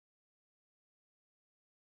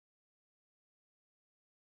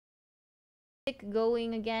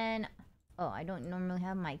going again. Oh, I don't normally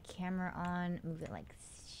have my camera on. Move it like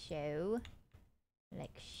show.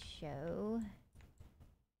 Like show.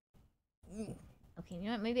 Okay, you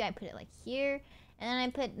know what? Maybe I put it like here. And then I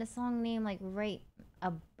put the song name like right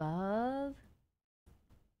above.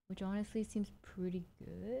 Which honestly seems pretty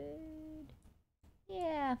good.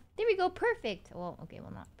 Yeah. There we go. Perfect. Well, okay.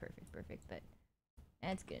 Well, not perfect, but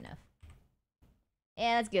that's good enough.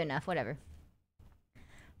 Yeah, that's good enough. Whatever.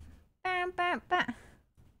 Bam, bam, bam.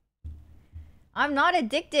 I'm not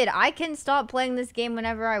addicted. I can stop playing this game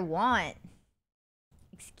whenever I want.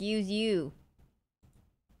 Excuse you.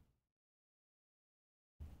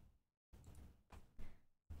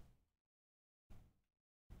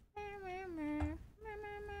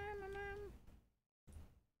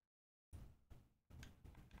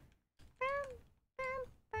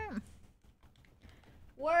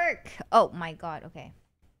 Work! Oh my god, okay.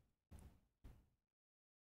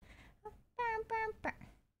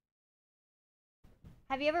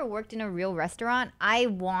 Have you ever worked in a real restaurant? I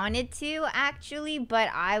wanted to, actually, but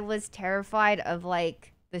I was terrified of,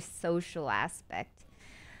 like, the social aspect.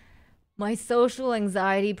 My social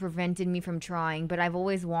anxiety prevented me from trying, but I've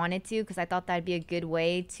always wanted to because I thought that'd be a good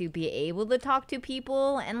way to be able to talk to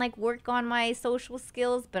people and, like, work on my social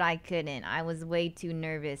skills, but I couldn't. I was way too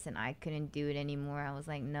nervous and I couldn't do it anymore. I was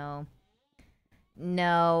like, no.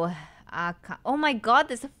 No. Oh my god,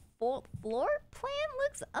 this floor plan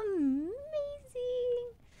looks amazing.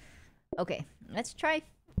 Okay, let's try...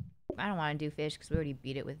 I don't want to do fish because we already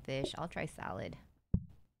beat it with fish. I'll try salad.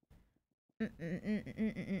 Bum,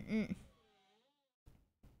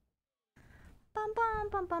 bum,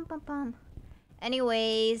 bum, bum, bum, bum.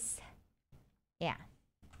 Anyways, yeah.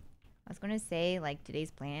 I was going to say, like,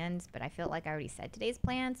 today's plans, but I felt like I already said today's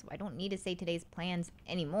plans, so I don't need to say today's plans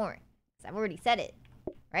anymore. Because I've already said it,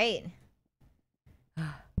 right?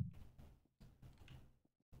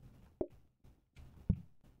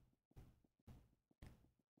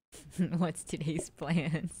 What's today's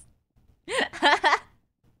plans?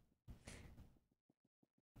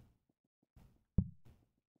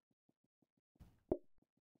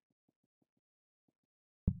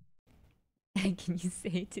 Can you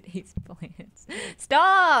say today's plans?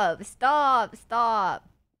 Stop! Stop! Stop!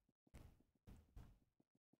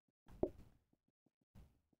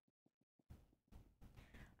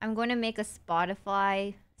 I'm going to make a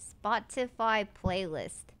Spotify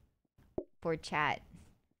playlist for chat.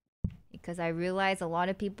 Because I realize a lot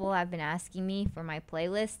of people have been asking me for my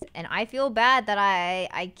playlist. And I feel bad that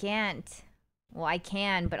I can't. Well, I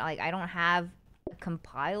can, but like I don't have a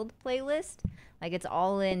compiled playlist. Like it's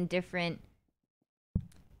all in different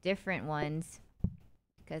ones.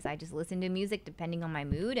 Because I just listen to music depending on my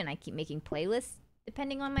mood. And I keep making playlists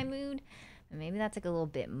depending on my mood. And maybe that's like a little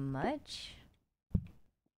bit much.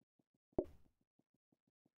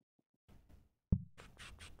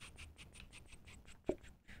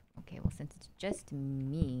 Okay, well, since it's just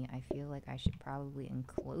me, I feel like I should probably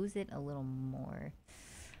enclose it a little more.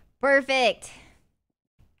 Perfect!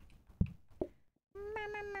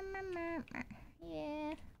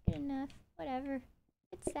 Yeah, good enough. Whatever.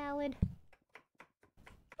 It's salad.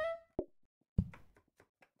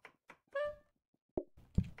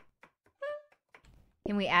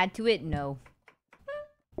 Can we add to it? No.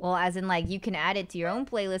 Well, as in, like, you can add it to your own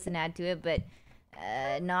playlist and add to it, but...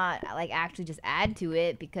 not like actually just add to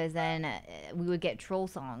it because then we would get troll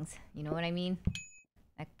songs. You know what I mean?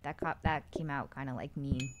 That came out kind of like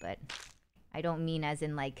mean, but I don't mean as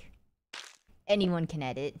in like anyone can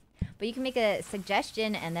edit. But you can make a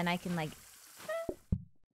suggestion and then I can like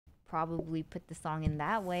probably put the song in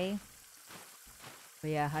that way.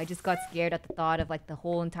 But yeah, I just got scared at the thought of like the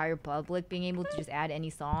whole entire public being able to just add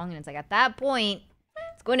any song, and it's like at that point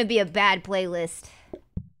it's going to be a bad playlist.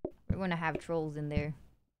 We're gonna have trolls in there.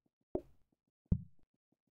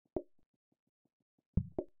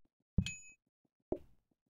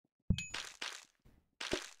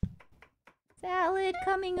 Salad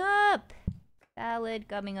coming up! Salad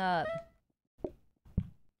coming up.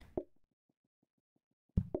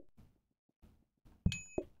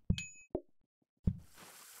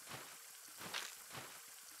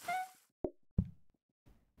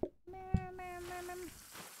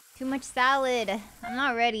 Too much salad. I'm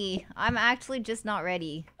not ready. I'm actually just not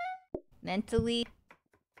ready. Mentally,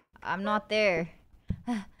 I'm not there.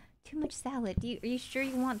 Too much salad. Are you sure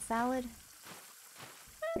you want salad?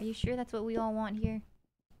 Are you sure that's what we all want here?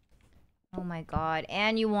 Oh my god.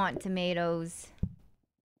 And you want tomatoes.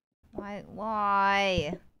 Why?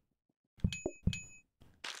 Why?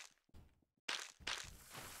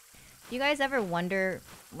 Do you guys ever wonder,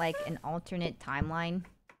 like, an alternate timeline?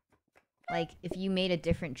 Like, if you made a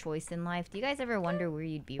different choice in life, do you guys ever wonder where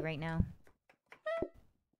you'd be right now?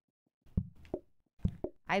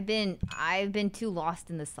 I've been too lost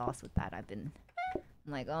in the sauce with that. I'm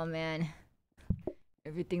like, oh man,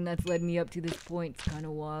 everything that's led me up to this point is kind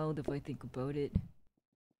of wild if I think about it.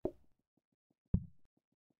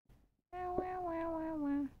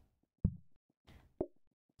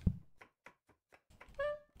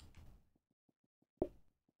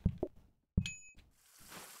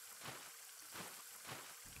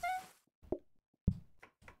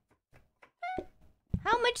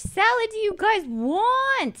 How much salad do you guys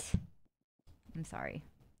want? I'm sorry.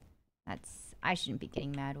 I shouldn't be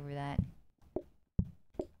getting mad over that.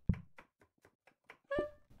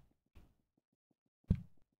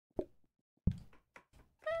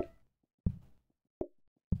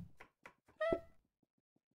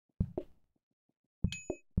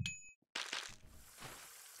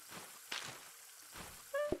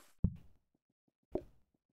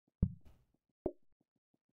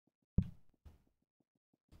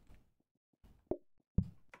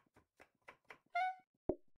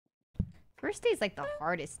 First day is like the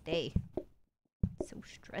hardest day. So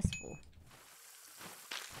stressful.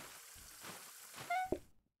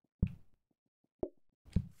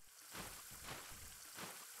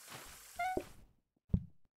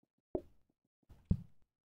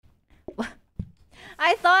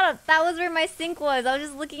 I thought that was where my sink was. I was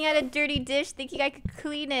just looking at a dirty dish thinking I could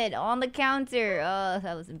clean it on the counter. Oh,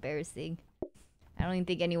 that was embarrassing. I don't even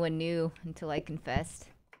think anyone knew until I confessed.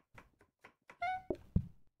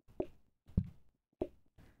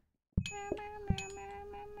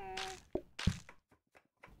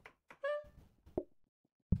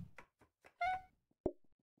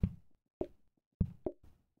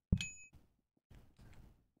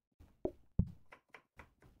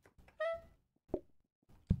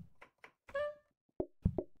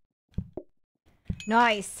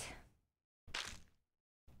 Nice.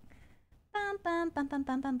 Bum, bum, bum, bum,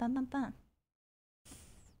 bum, bum, bum, bum, bum.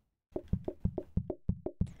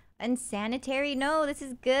 Unsanitary? No, this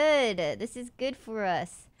is good. This is good for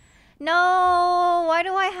us. No, why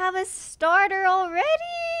do I have a starter already?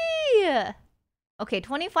 Okay,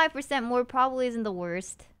 25% more probably isn't the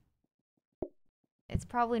worst. It's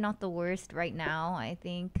probably not the worst right now, I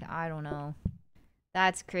think. I don't know.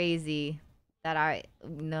 That's crazy.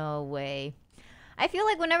 No way. I feel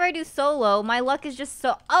like whenever I do solo, my luck is just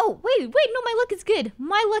so... Oh, wait, no, my luck is good.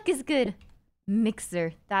 My luck is good.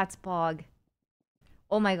 Mixer, that's Pog.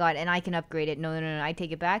 Oh my god, and I can upgrade it. No, I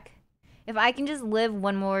take it back. If I can just live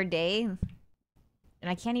one more day, and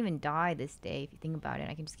I can't even die this day, if you think about it,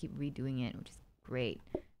 I can just keep redoing it, which is great.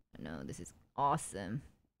 But no, this is awesome.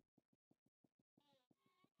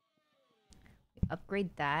 We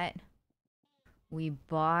upgrade that. We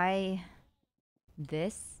buy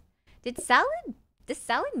this. Does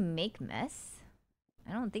salad make mess?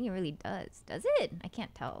 I don't think it really does. Does it? I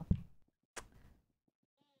can't tell.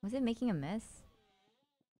 Was it making a mess?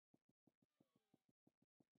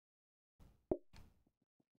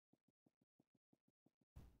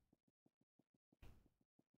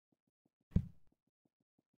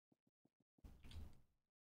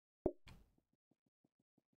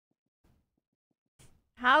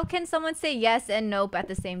 How can someone say yes and nope at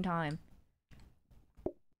the same time?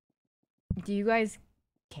 Do you guys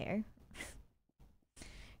care?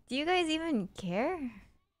 Do you guys even care?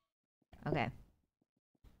 Okay.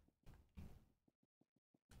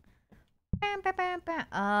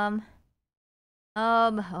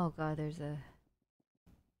 Oh god, there's a...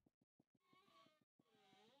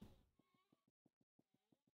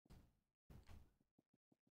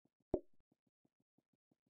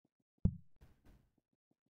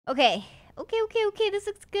 Okay, this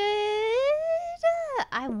looks good.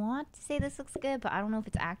 I want to say this looks good, but I don't know if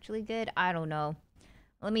it's actually good. I don't know.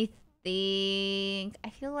 Let me think. I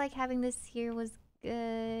feel like having this here was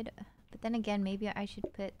good. But then again, maybe I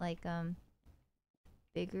should put like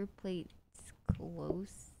bigger plates closer.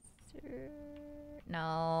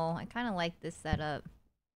 No, I kind of like this setup.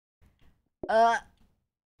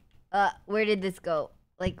 Where did this go?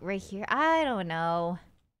 Like right here? I don't know.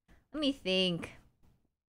 Let me think.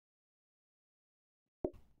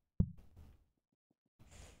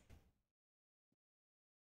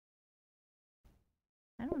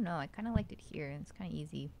 I don't know. I kind of liked it here. It's kind of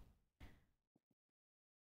easy.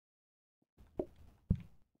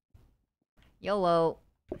 YOLO.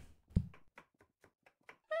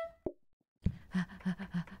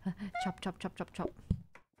 Chop, chop, chop, chop, chop.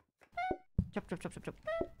 Chop, chop, chop, chop, chop.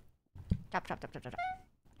 Chop, chop, chop, chop, chop,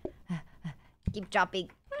 chop. Keep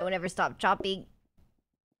chopping. Don't ever stop chopping.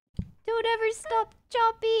 Don't ever stop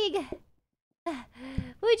chopping.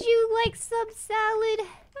 Woo! would you like some salad?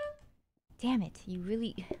 Damn it, you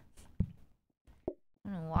really... I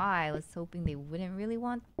don't know why. I was hoping they wouldn't really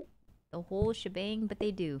want the whole shebang, but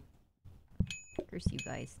they do. Curse you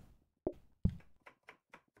guys.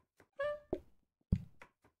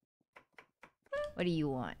 What do you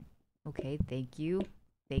want? Okay, thank you.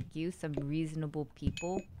 Thank you, some reasonable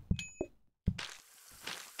people.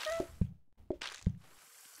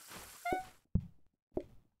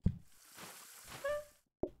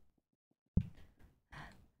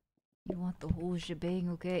 You want the whole shebang,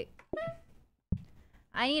 okay?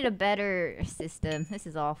 I need a better system. This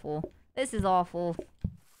is awful. This is awful.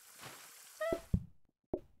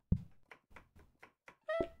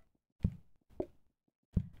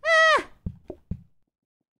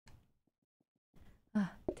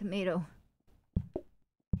 Tomato.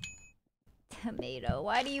 Tomato.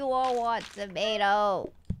 Why do you all want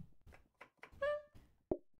tomato?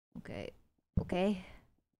 Okay. Okay.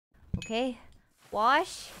 Okay.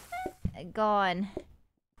 Wash. Gone.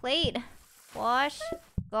 Plate. Wash.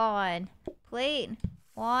 Gone. Plate.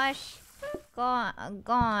 Wash. Gone.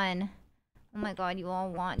 Gone. Oh my god, you all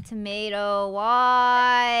want tomato.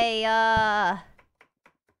 Why?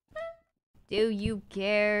 Do you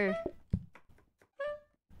care?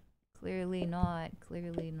 Clearly not.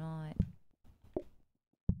 Clearly not.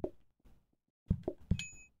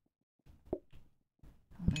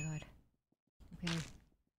 Oh my god. Okay.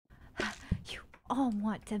 You all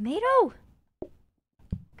want tomato?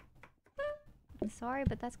 I'm sorry,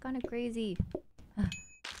 but that's kind of crazy.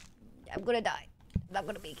 I'm gonna die. I'm not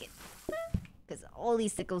gonna make it. Because all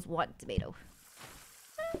these sickos want tomato.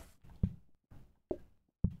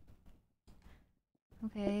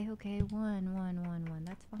 Okay, okay, one.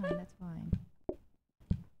 That's fine, that's fine.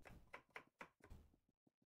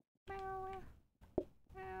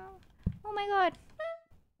 Oh my god!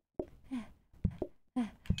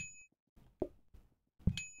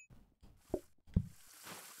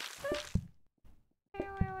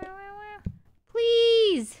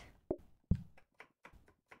 Please!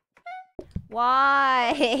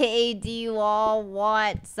 Why do you all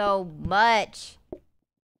want so much?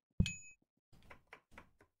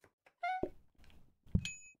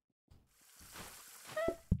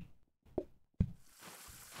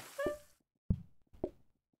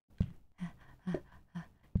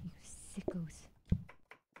 Sickos.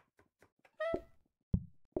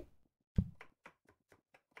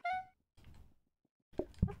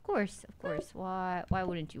 Of course. Why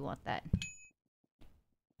wouldn't you want that?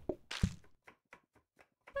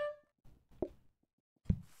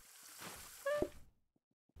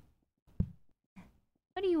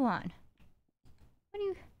 What do you want? What do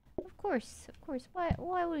you... Of course.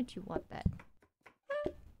 Why wouldn't you want that?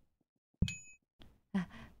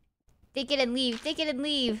 Take it and leave. Take it and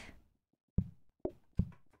leave.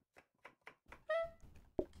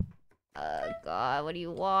 Oh god, what do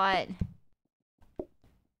you want?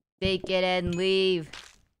 Take it and leave.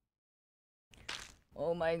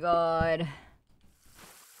 Oh my god.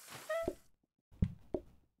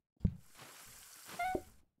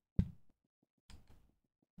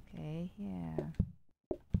 Okay, yeah.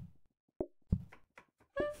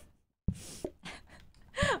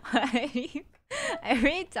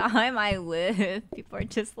 Every time I live, people are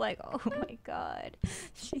just like, oh my god,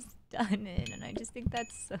 she's done it. And I just think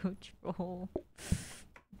that's so troll.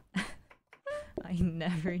 I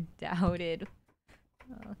never doubted.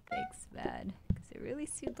 Oh, thanks, man. Because it really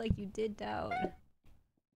seemed like you did doubt.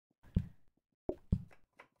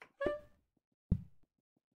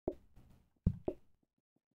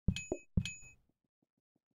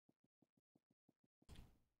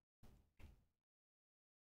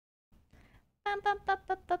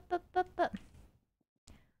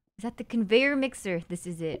 Is that the conveyor mixer? This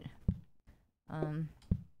is it.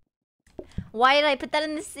 Why did I put that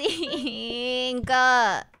in the sink?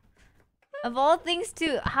 Of all things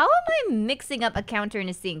too. How am I mixing up a counter in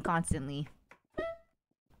a sink constantly?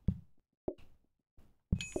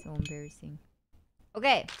 So embarrassing.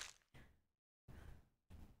 Okay.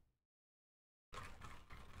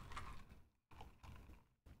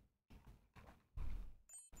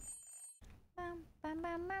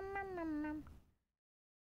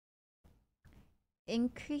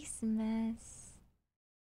 Increase mess.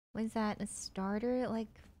 Was that a starter?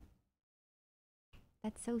 Like,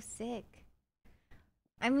 that's so sick.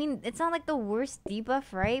 I mean, it's not like the worst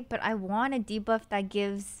debuff, right? But I want a debuff that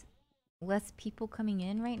gives less people coming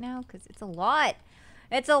in right now, because it's a lot.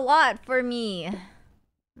 It's a lot for me.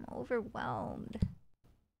 I'm overwhelmed.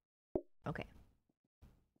 Okay.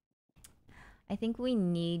 I think we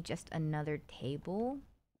need just another table,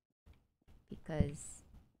 because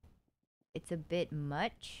it's a bit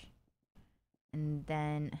much. And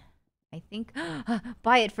then I think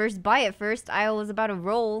buy it first. Buy it first. I was about to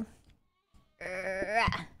roll.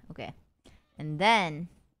 Okay. And then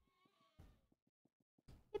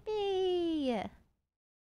yippee!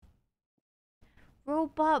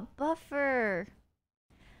 Robot buffer.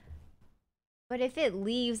 But if it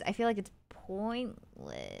leaves, I feel like it's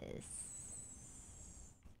pointless.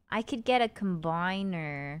 I could get a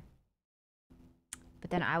combiner. But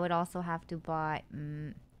then I would also have to buy...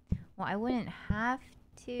 well, I wouldn't have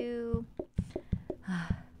to...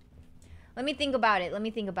 Let me think about it. Let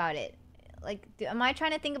me think about it. Like, am I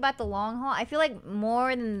trying to think about the long haul? I feel like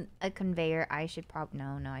more than a conveyor, I should probably...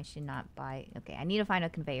 No, I should not buy... Okay, I need to find a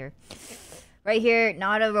conveyor. Right here,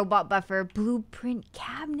 not a robot buffer. Blueprint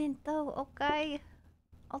cabinet, though. Okay.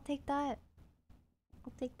 I'll take that.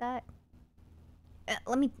 I'll take that.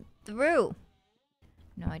 Let me through.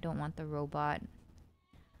 No, I don't want the robot.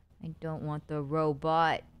 I don't want the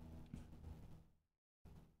robot.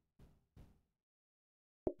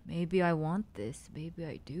 Maybe I want this. Maybe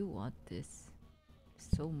I do want this.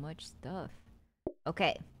 So much stuff.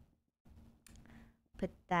 Okay.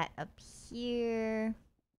 Put that up here.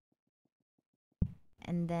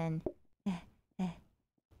 And then...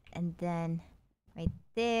 and then... right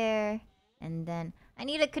there. And then... I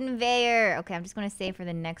need a conveyor! Okay, I'm just gonna save for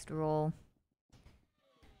the next roll.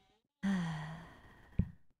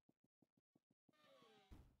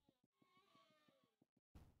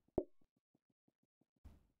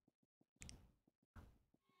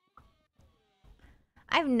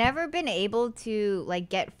 I've never been able to, like,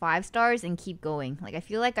 get 5 stars and keep going. Like, I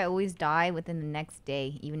feel like I always die within the next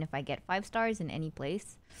day, even if I get 5 stars in any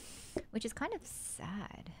place. Which is kind of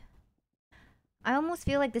sad. I almost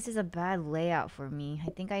feel like this is a bad layout for me. I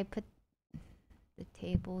think I put the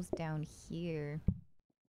tables down here.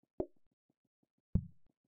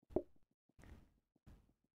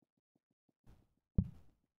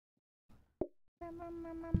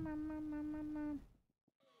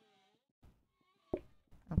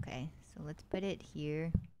 Okay, so let's put it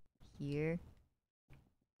here. Here.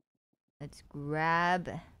 Let's grab...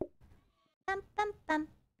 I'm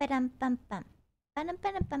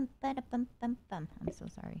so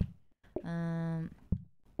sorry. I'm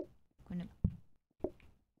gonna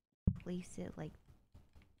place it like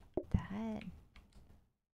that.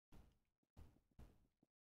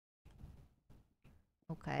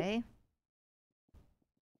 Okay.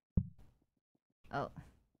 Oh.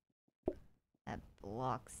 That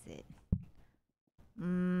blocks it.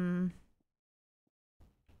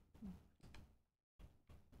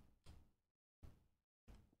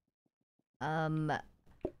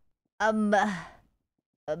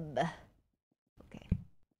 Okay.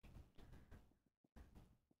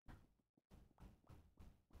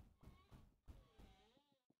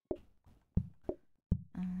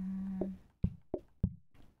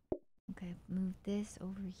 Okay, move this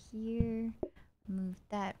over here. Move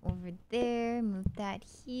that over there. Move that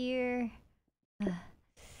here.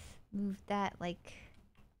 Move that like...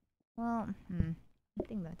 Well, I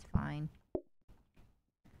think that's fine.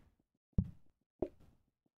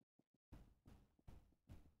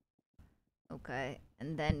 Okay,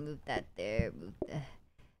 and then move that there. Move the...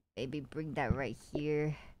 Maybe bring that right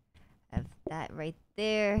here. Have that right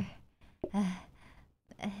there.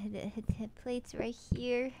 Plates right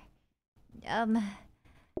here.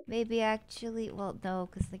 Maybe actually... Well, no,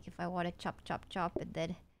 because like if I want to chop, and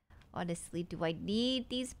then... Honestly, do I need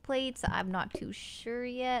these plates? I'm not too sure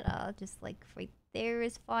yet. I'll just like right there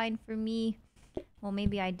is fine for me. Well,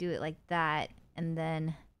 maybe I do it like that. And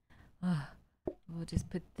then... we'll just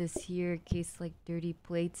put this here in case like dirty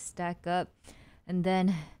plates stack up. And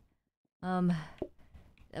then...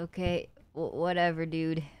 okay. Whatever,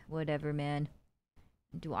 dude. Whatever, man.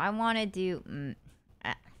 Do I want to do...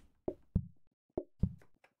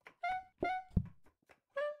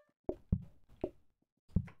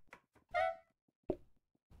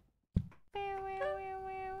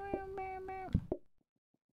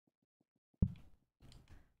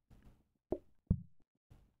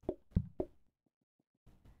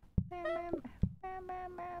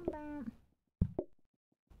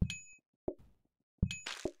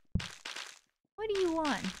 What do you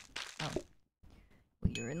want? Oh.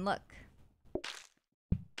 Well, you're in luck.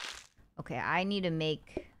 Okay, I need to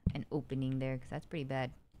make an opening there, because that's pretty bad.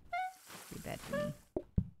 Pretty bad for me.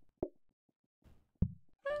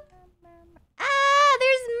 Ah!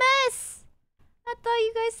 There's mess! I thought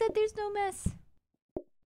you guys said there's no mess.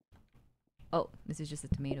 Oh, this is just a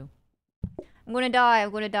tomato. I'm gonna die, I'm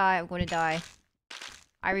gonna die, I'm gonna die.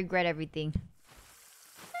 I regret everything.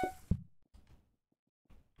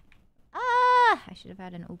 Ah! I should have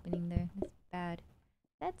had an opening there. That's bad.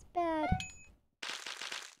 That's bad.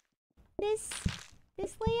 This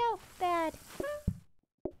layout bad.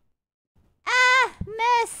 Ah!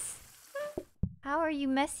 Mess! How are you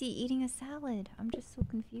messy eating a salad? I'm just so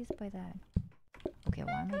confused by that. Okay,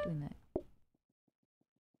 why am I doing that?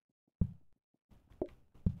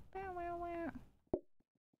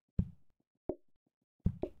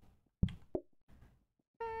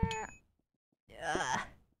 Ugh.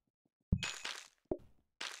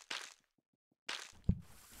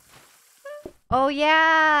 Oh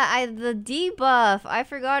yeah, the debuff. I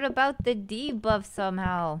forgot about the debuff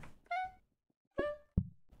somehow.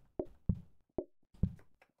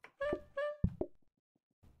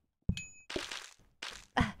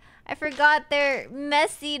 I forgot they're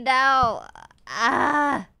messy now.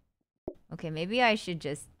 Ah. Okay, maybe I should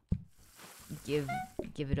just give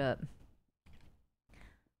it up.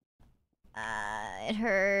 It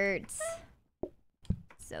hurts.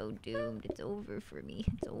 So doomed. It's over for me.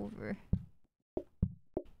 It's over.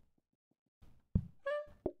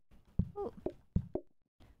 Oh.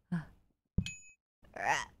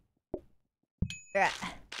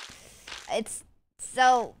 It's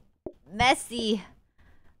so messy.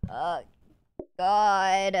 Oh,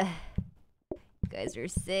 God. You guys are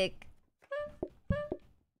sick.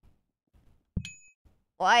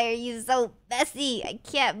 Why are you so messy? I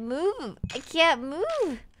can't move. I can't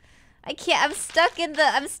move. I'm stuck in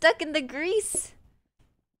the grease.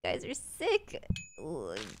 You guys are sick.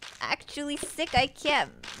 Actually sick. I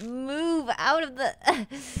can't move out of the...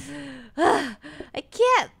 I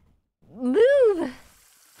can't move.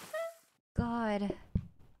 God.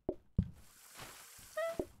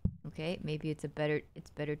 Okay, maybe it's better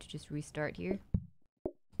to just restart here.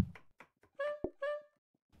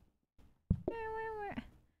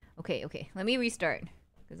 Okay, let me restart.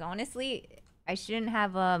 Because honestly, I shouldn't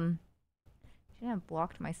have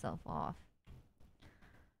blocked myself off.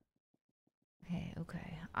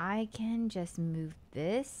 Okay. I can just move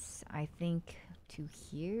this. I think to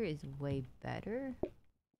here is way better.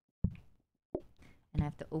 And I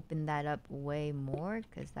have to open that up way more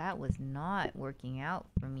because that was not working out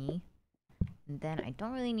for me. And then I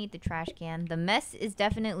don't really need the trash can. The mess is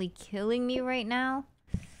definitely killing me right now.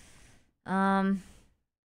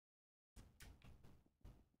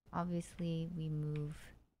 Obviously, we move.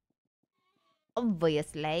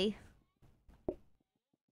 Obviously.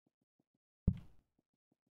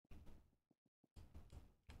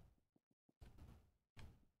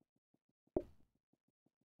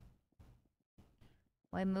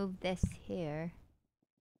 I move this here.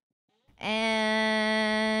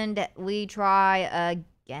 And we try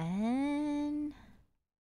again.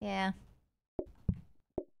 Yeah.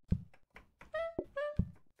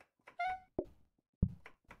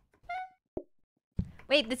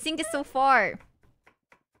 Wait, the sink is so far.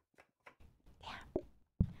 Damn.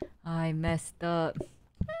 I messed up.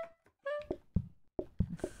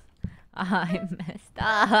 I messed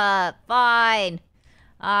up. Fine.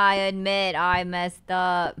 I admit I messed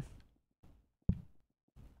up.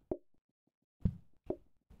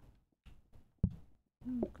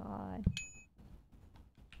 Oh God.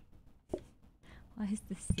 Why is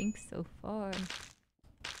the sink so far?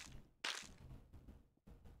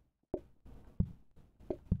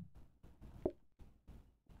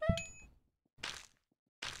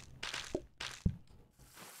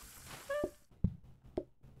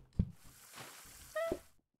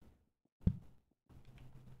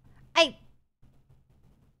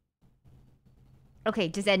 Okay,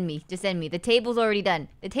 just end me. Just end me. The table's already done.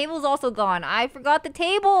 The table's also gone. I forgot the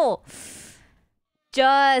table.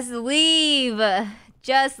 Just leave.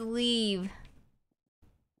 Just leave.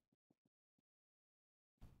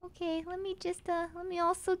 Okay, let me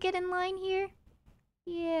also get in line here.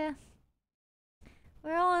 Yeah.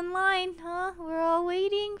 We're all in line, huh? We're all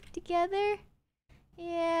waiting together.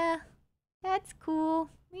 Yeah. That's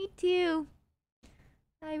cool. Me too.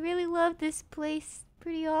 I really love this place.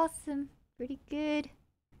 Pretty awesome. Pretty good.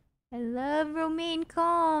 I love Romaine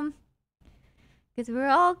Calm. Because we're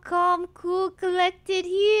all calm, cool, collected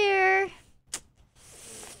here.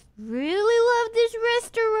 Really love this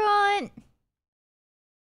restaurant.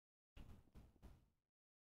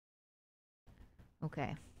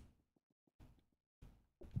 Okay.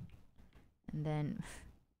 And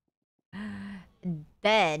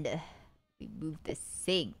then we move the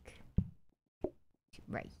sink to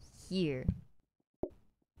right here.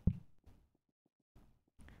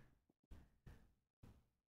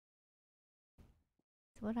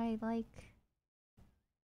 It's what I like.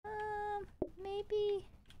 Maybe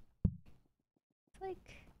it's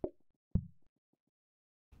like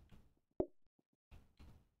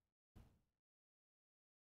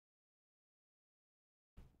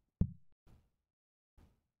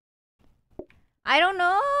I don't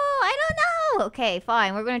know. I don't know. Okay,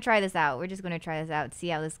 fine. We're gonna try this out. We're just gonna try this out. See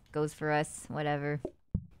how this goes for us. Whatever.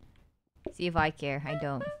 See if I care. I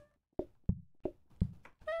don't.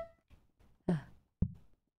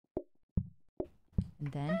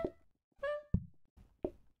 And then.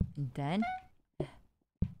 And then.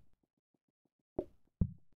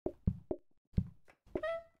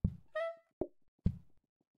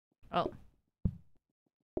 Oh.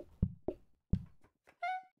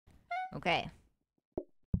 Okay.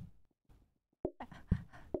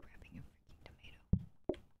 Grabbing a freaking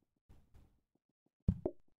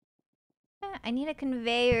tomato. I need a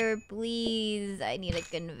conveyor, please. I need a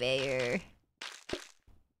conveyor.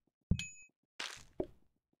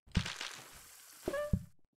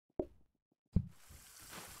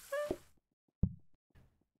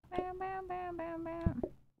 Bam, bam, bam, bam, bam.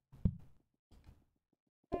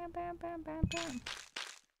 Bam, bam, bam, bam, bam.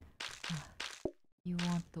 You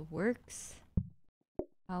want the works?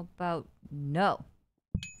 How about no?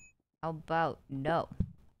 How about no?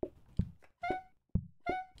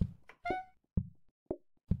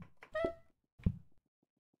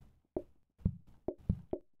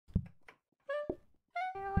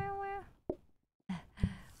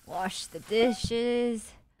 Wash the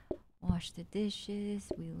dishes. Wash the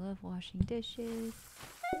dishes. We love washing dishes.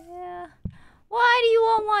 Yeah. Why do you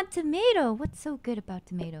all want tomato? What's so good about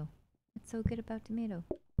tomato? What's so good about tomato?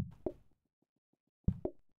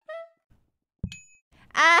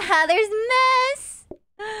 Ah, there's mess!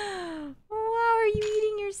 How are you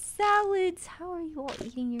eating your salads? How are you all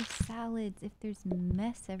eating your salads if there's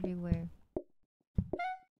mess everywhere?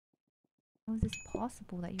 How is this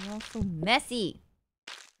possible that you're all so messy?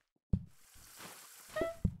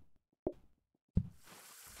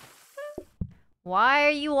 Why are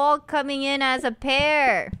you all coming in as a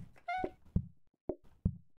pair?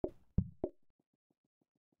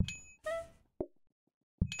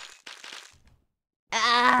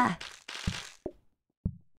 Ah!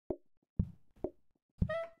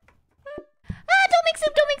 Ah, don't make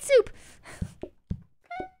soup, don't make soup!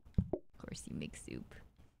 Of course you make soup.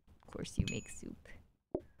 Of course you make soup.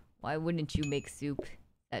 Why wouldn't you make soup?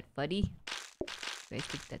 That fuddy? You guys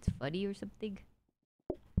think that's fuddy or something?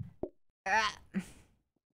 Ah.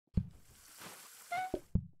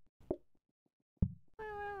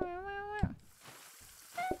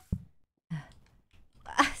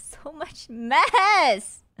 So much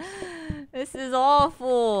mess! This is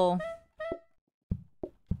awful.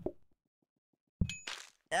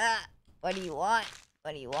 What do you want?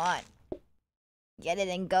 What do you want? Get it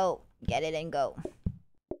and go. Get it and go.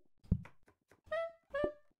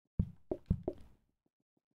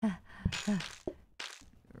 You're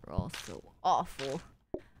all so awful.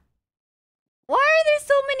 Why are there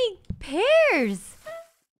so many pairs?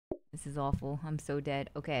 This is awful. I'm so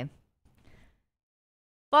dead. Okay.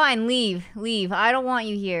 Fine, leave. Leave. I don't want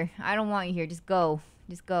you here. I don't want you here. Just go.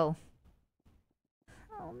 Just go.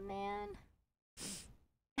 Oh, man.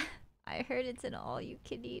 I heard it's an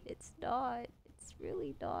all-you-can-eat. It's not. It's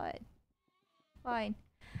really not. Fine.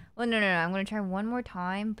 Well, no. I'm going to try one more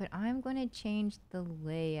time, but I'm going to change the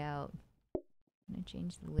layout. I'm going to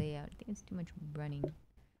change the layout. I think it's too much running.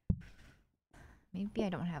 Maybe I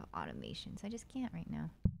don't have automations. I just can't right now.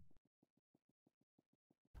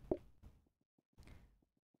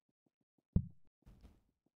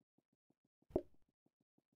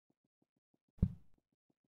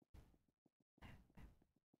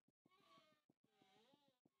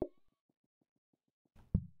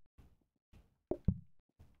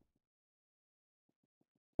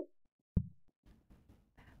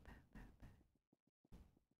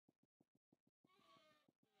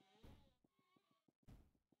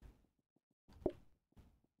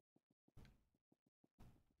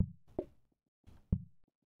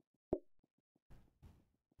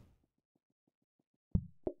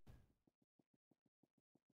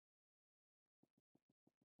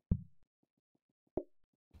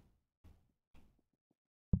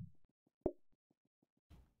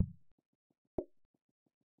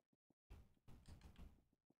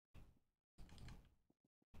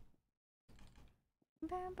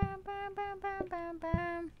 Bam, bam, bam, bam, bam, bam,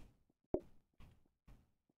 bam.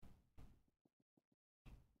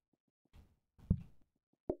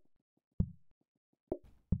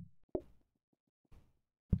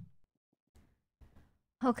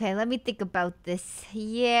 Okay, let me think about this.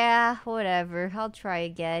 Yeah, whatever. I'll try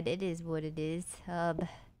again. It is what it is. Maybe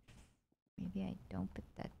I don't put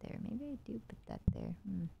that there. Maybe I do put that there.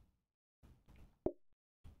 Yeah.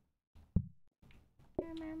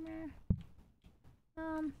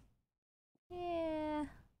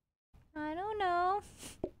 I don't know.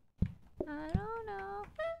 I don't know.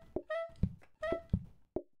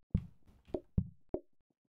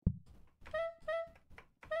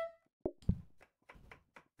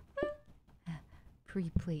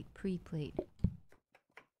 Pre-plate, pre-plate.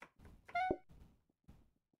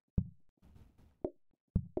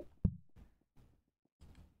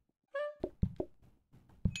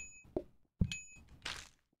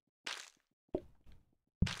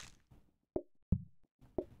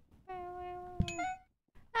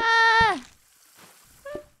 Ah!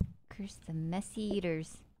 Curse the messy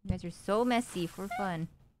eaters. You guys are so messy for fun.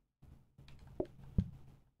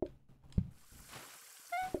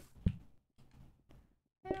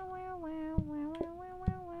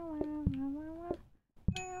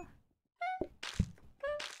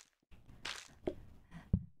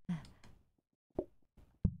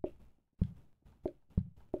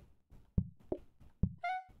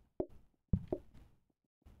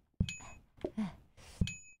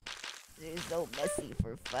 They're so messy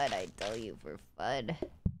for fun, I tell you, for fun.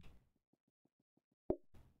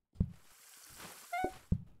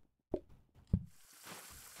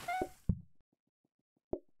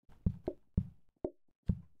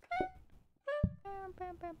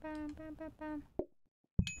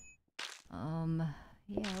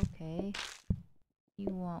 Yeah, okay.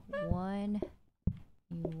 You want one.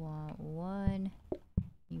 You want one.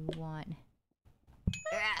 You want...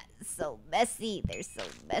 Ah, so messy. They're so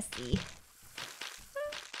messy.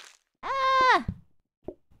 Ah!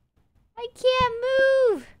 I can't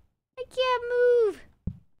move! I can't move!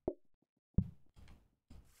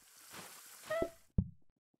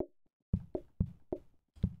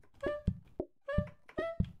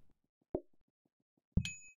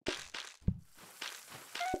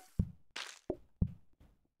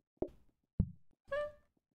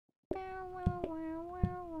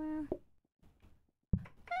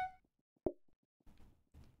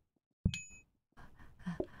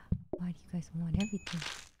 Why do you guys want everything?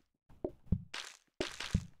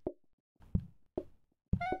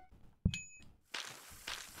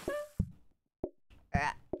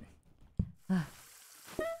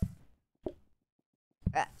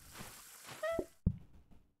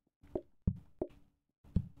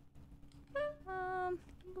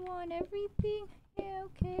 You want everything? Yeah,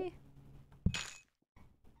 okay.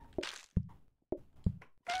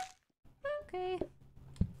 Okay.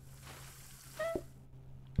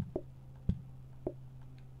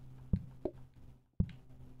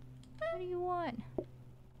 What do you want?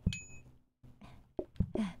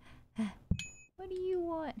 What do you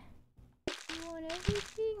want? You want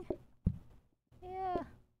everything? Yeah.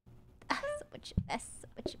 Ah, so much mess, so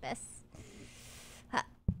much mess. Ha.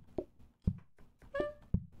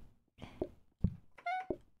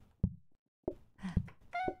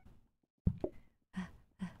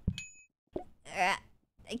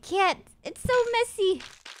 I can't. It's so messy.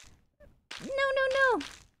 No.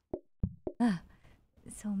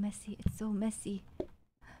 It's so messy. It's so messy.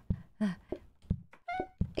 I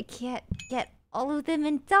can't get all of them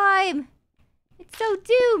in time. It's so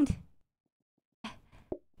doomed.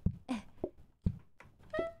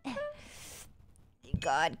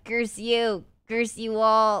 God, curse you. Curse you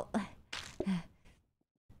all.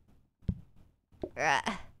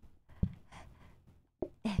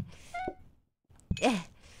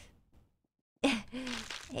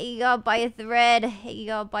 Hey, you gotta buy a thread. Hey, you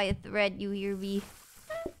gotta buy a thread. You hear me?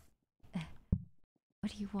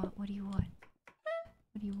 What do you want? What do you want?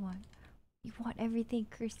 What do you want? You want everything.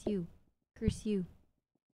 Curse you. Curse you.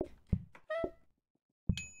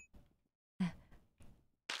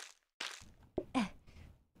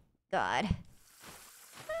 God.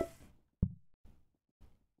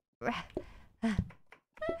 I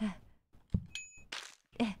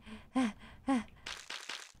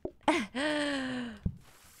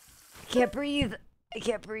can't breathe. I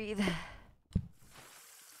can't breathe.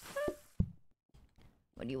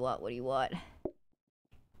 What do you want? What do you want?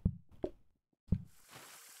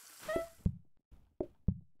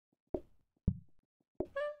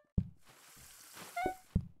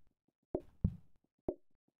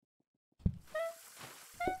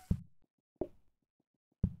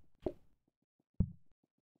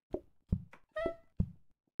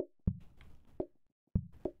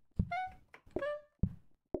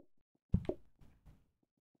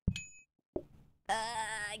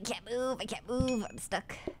 I can't move. I can't move. I'm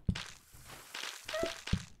stuck.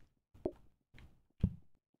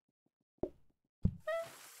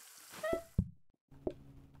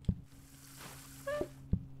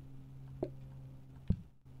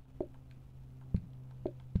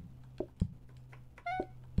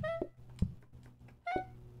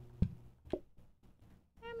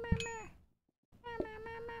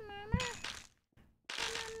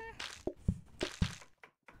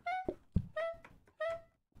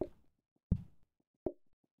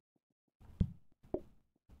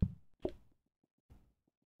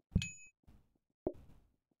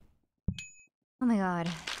 Oh my god.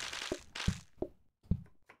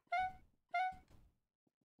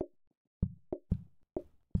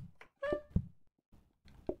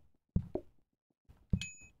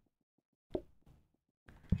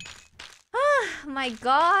 Oh my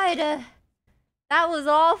god. That was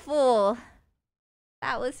awful.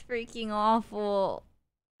 That was freaking awful.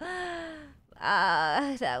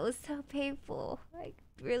 That was so painful. I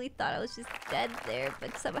really thought I was just dead there,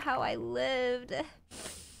 but somehow I lived.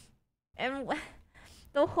 And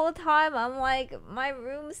the whole time I'm like, my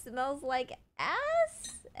room smells like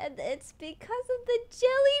ass, and it's because of the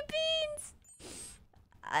jelly beans.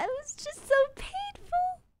 I was just so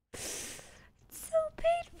painful. So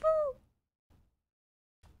painful.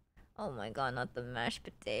 Oh my god, not the mashed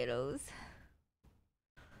potatoes.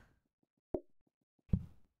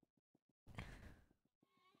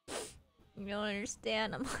 You don't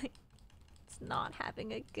understand. I'm like, it's not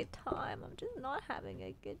having a good time. I'm just not having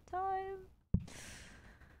a good time.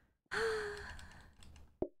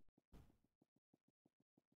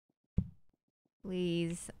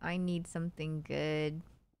 Please, I need something good.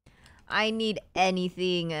 I need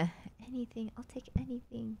anything. Anything. I'll take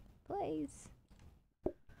anything. Please.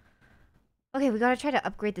 Okay, we gotta try to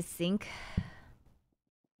upgrade the sink.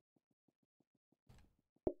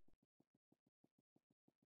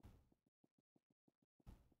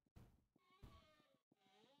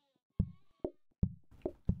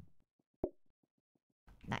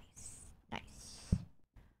 Nice. Nice.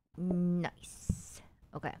 Nice.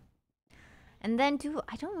 Okay. And then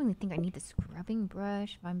I don't really think I need the scrubbing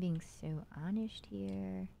brush, if I'm being so honest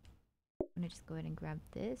here. I'm gonna just go ahead and grab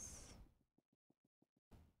this.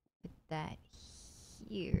 Put that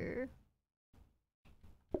here.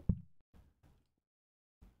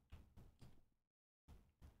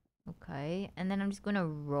 Okay, and then I'm just gonna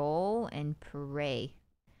roll and pray.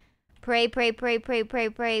 Pray, pray, pray, pray, pray,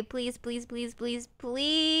 pray. Please, please, please, please,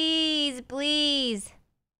 please, please.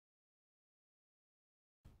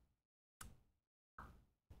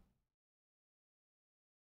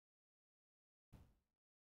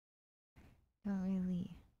 Don't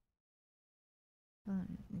really.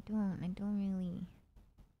 I don't really.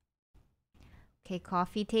 Okay,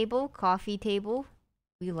 coffee table, coffee table.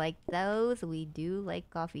 We like those. We do like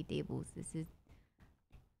coffee tables. This is,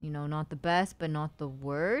 you know, not the best, but not the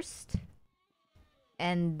worst.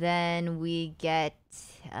 And then we get,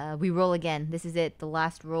 we roll again. This is it. The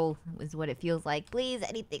last roll is what it feels like. Please,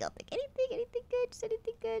 anything. I'll take anything. Anything good. Just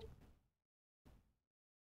anything good.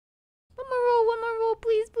 One more roll.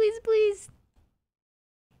 Please, please, please.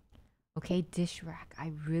 Okay, dish rack.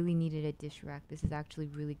 I really needed a dish rack. This is actually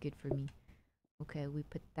really good for me. Okay, we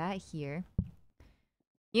put that here.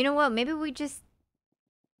 You know what? Maybe we just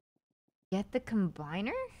get the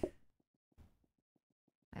combiner?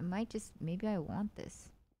 I might just... Maybe I want this.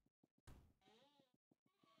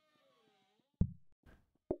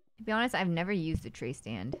 To be honest, I've never used a tray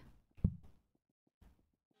stand.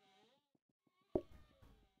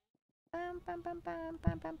 Bum, bum, bum, bum,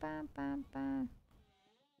 bum, bum, bum, bum, bum.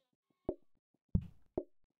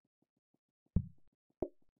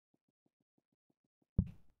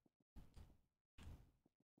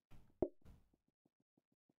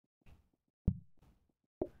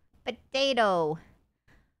 Potato.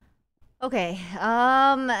 Okay,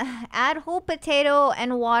 add whole potato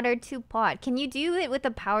and water to pot. Can you do it with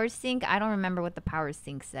the power sink? I don't remember what the power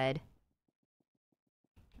sink said.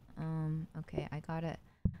 Okay, I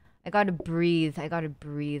gotta breathe. I gotta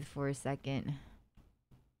breathe for a second.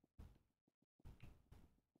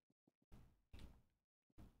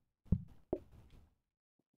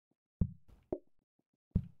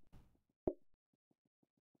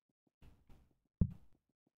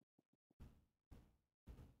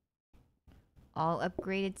 All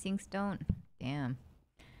upgraded sinks don't? Damn.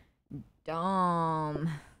 Dumb.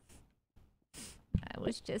 I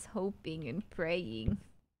was just hoping and praying.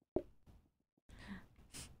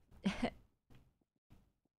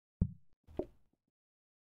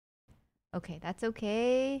 Okay, that's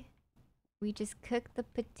okay. We just cook the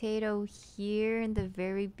potato here in the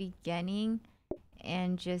very beginning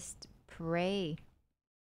and just pray.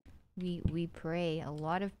 We pray. A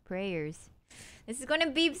lot of prayers. This is gonna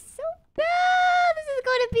be so bad! This is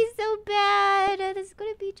gonna be so bad! This is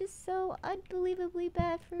gonna be just so unbelievably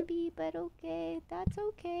bad for me, but okay. That's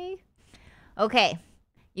okay. Okay.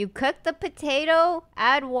 You cook the potato,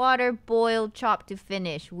 add water, boil, chop to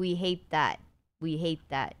finish. We hate that. We hate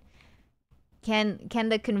that. Can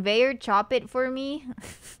the conveyor chop it for me?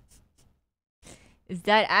 Is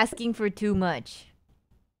that asking for too much?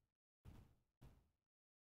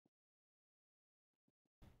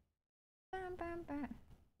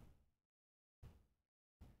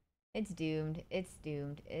 It's doomed. It's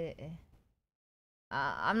doomed.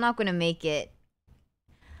 I'm not gonna make it.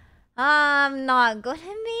 I'm not gonna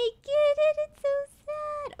make it, and it's so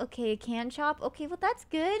sad. Okay, a can chop. Okay, well that's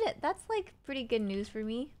good. That's like pretty good news for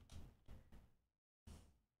me.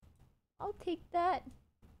 I'll take that.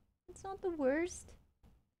 It's not the worst.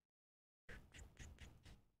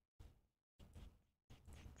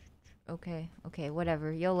 Okay, okay,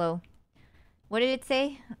 whatever. YOLO. What did it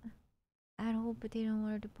say? Add whole potato in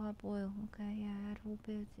water to pot boil. Okay, yeah, add whole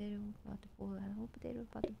potato pot to boil. Add whole potato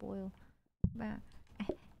pot to boil.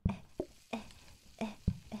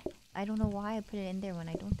 I don't know why I put it in there when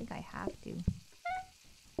I don't think I have to.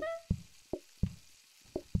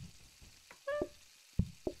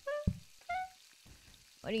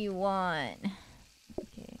 What do you want?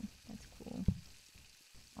 Okay, that's cool.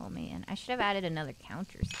 Oh man, I should have added another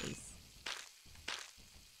counter space.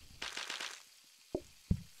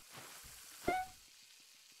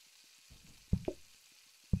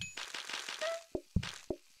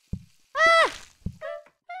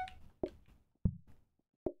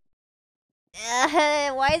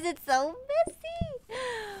 Why is it so messy?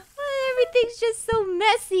 Everything's just so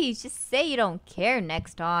messy. Just say you don't care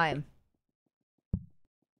next time.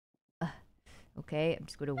 Okay, I'm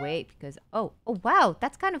just gonna wait because... Oh, wow,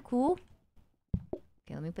 that's kind of cool.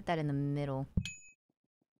 Okay, let me put that in the middle.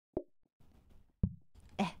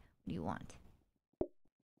 What do you want?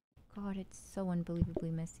 God, it's so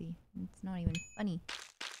unbelievably messy. It's not even funny.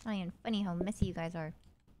 It's not even funny how messy you guys are.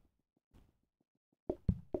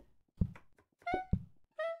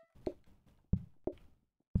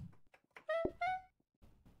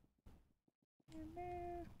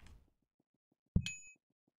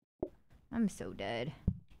 I'm so dead.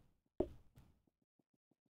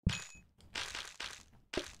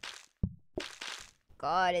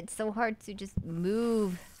 God, it's so hard to just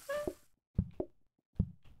move.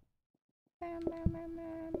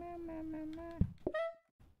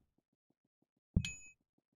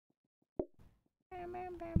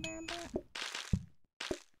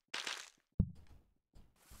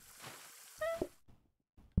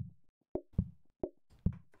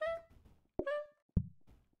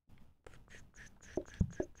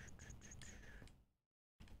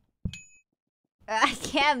 I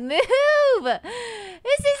can't move!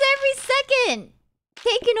 This is every second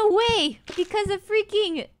taken away because of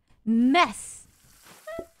freaking mess.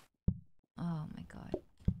 Oh my god.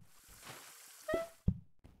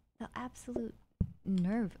 The absolute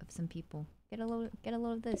nerve of some people. Get a load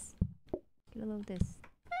of this. Get a load of this.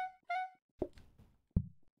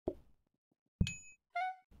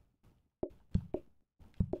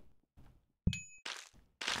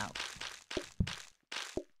 Ow.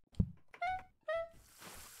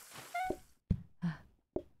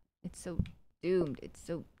 It's so doomed. It's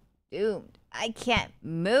so doomed. I can't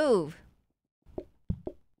move.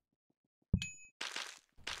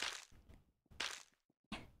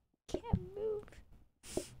 Can't move.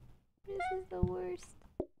 This is the worst.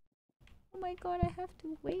 Oh my god, I have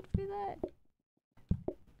to wait for that.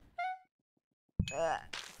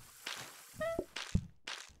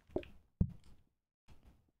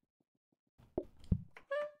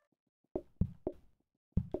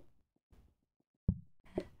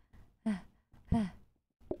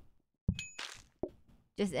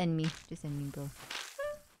 Just end me. Just end me, bro.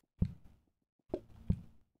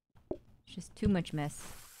 It's just too much mess.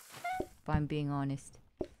 If I'm being honest.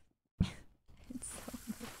 It's so...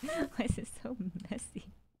 Why is it so messy?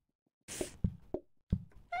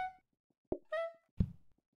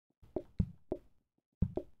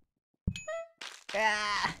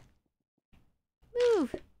 Ah!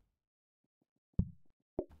 Move!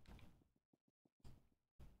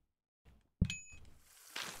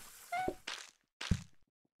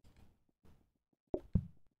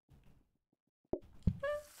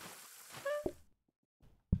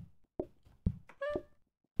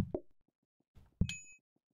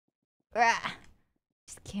 Ah!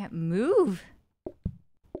 Just can't move.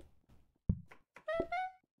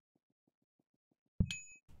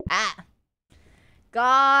 Ah!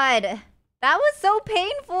 God! That was so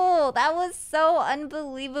painful! That was so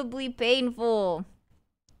unbelievably painful.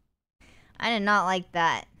 I did not like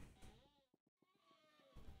that.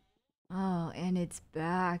 Oh, and it's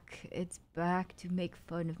back. It's back to make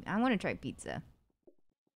fun of me. I'm gonna try pizza.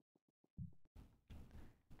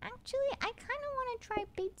 Actually, I kind of want to try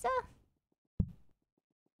pizza.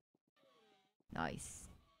 Nice.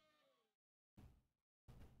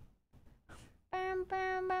 Bam,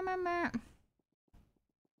 bam, bam, bam, bam.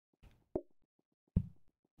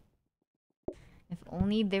 If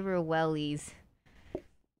only there were wellies.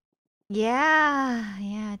 Yeah,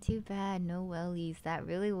 yeah, too bad. No wellies. That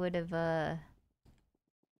really would have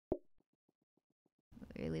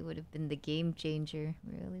been the game changer.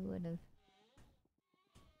 Really would have.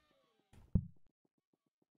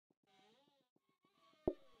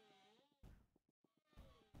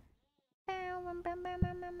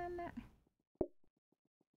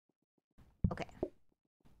 Okay.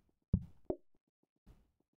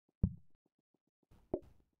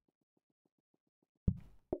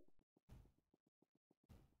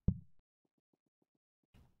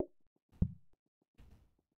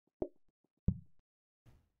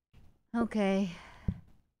 Okay.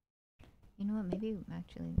 You know what? Maybe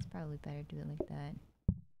actually it's probably better to do it like that.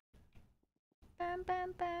 Bam,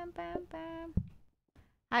 bam, bam, bam, bam.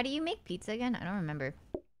 How do you make pizza again? I don't remember.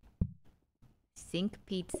 Sink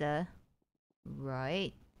pizza.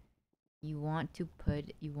 Right. You want to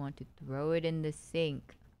throw it in the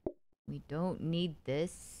sink. We don't need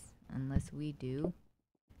this unless we do.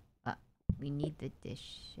 We need the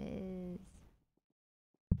dishes.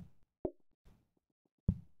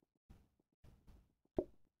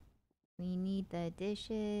 We need the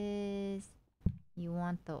dishes. You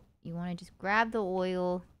want to just grab the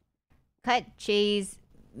oil, cut cheese,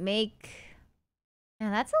 make.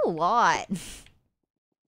 Man, that's a lot.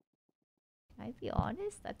 I'd be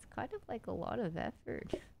honest, that's kind of like a lot of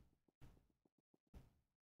effort.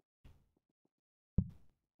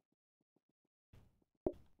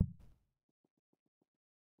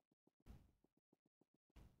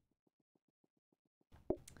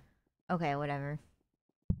 Okay, whatever.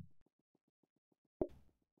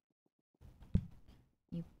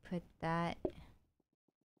 You put that. I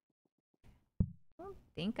don't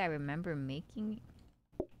think I remember making.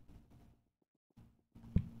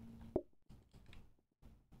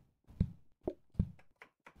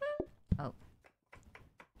 Oh.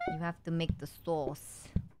 You have to make the sauce.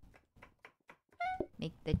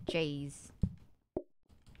 Make the cheese.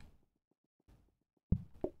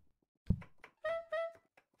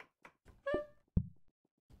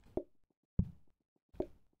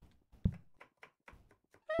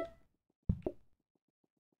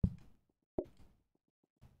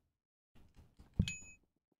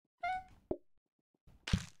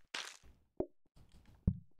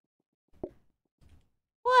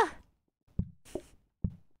 What?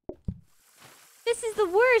 This is the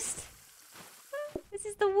worst. This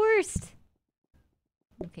is the worst.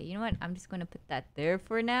 Okay, you know what? I'm just gonna put that there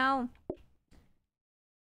for now.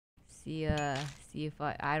 See if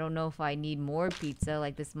I don't know if I need more pizza.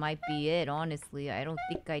 Like, this might be it, honestly. I don't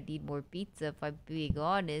think I need more pizza, if I'm being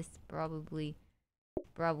honest. Probably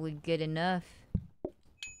good enough.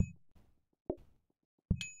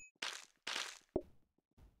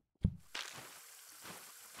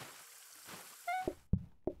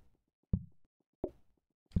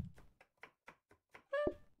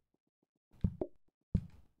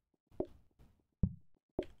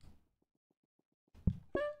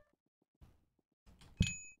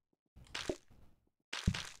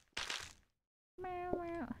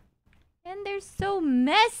 And they're so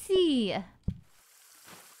messy.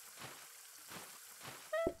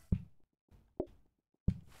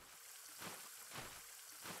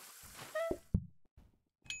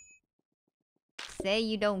 Say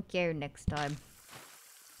you don't care next time.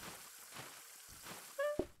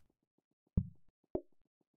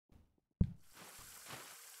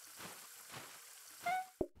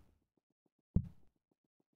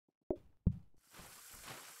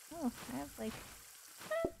 Oh, I have like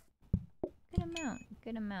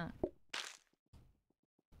good amount.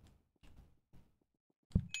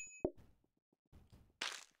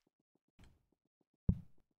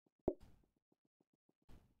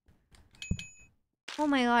 Oh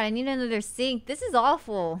my god, I need another sink. This is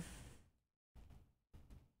awful.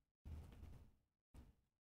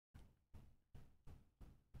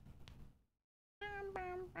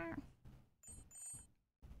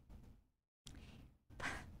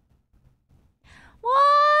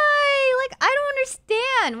 Why? Like, I don't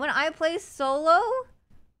understand. When I play solo,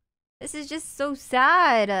 this is just so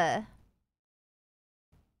sad.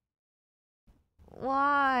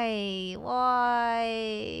 Why?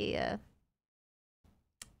 Why?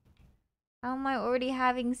 How am I already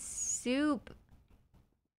having soup?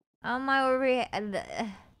 How am I already...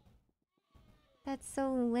 That's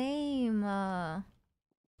so lame.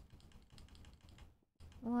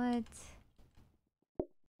 What?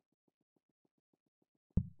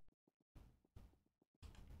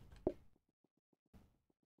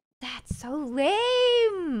 That's so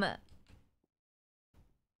lame!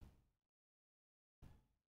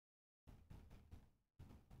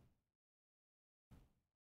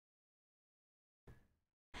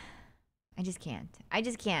 I just can't. I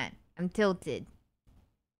just can't. I'm tilted.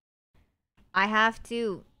 I have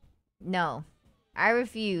to... No. I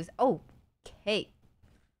refuse. Oh, okay.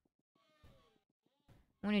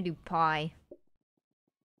 I'm gonna do pie.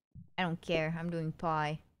 I don't care. I'm doing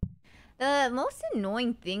pie. The most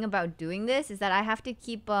annoying thing about doing this is that I have to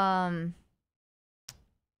keep,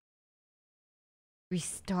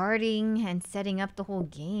 restarting and setting up the whole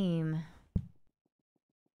game.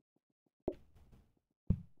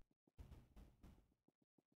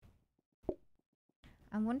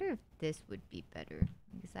 I wonder if this would be better.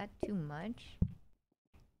 Is that too much?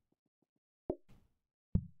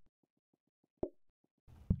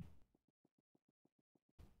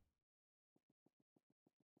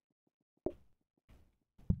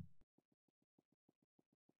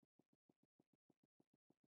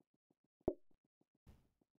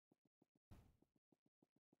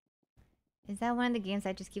 Is that one of the games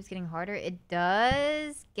that just keeps getting harder? It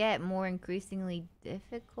does get more increasingly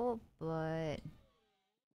difficult, but...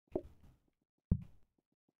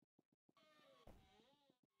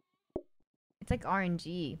 It's like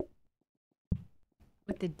RNG.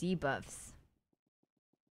 With the debuffs.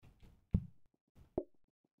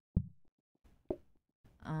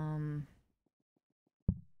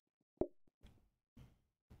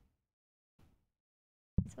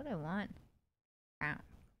 That's what I want. Bow.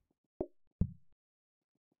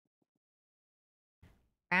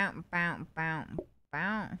 Bow, bow, bow,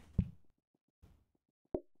 bow.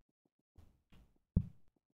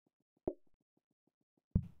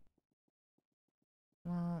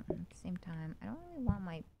 Well, at the same time, I don't really want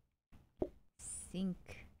my sink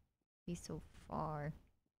to be so far.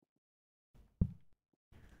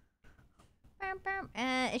 Bow, bow.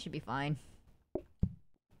 It should be fine.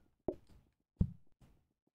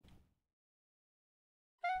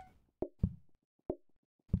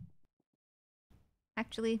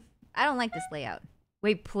 Actually, I don't like this layout.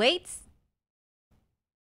 Wait, plates?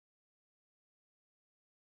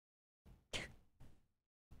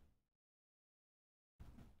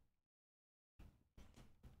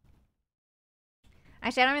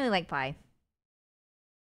 Actually, I don't really like pie.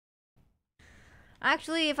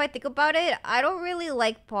 Actually, if I think about it, I don't really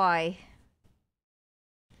like pie.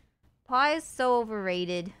 Pie is so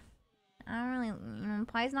overrated. I don't really...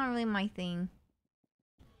 pie's not really my thing.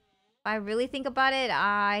 If I really think about it,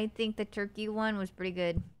 I think the turkey one was pretty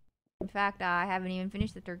good. In fact, I haven't even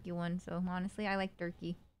finished the turkey one, so honestly, I like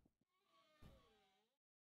turkey.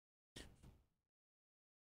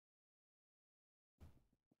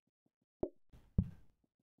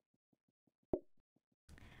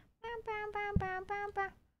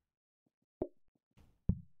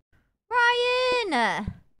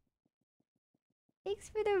 Ryan! Thanks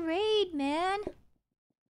for the raid, man.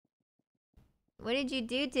 What did you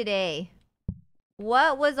do today?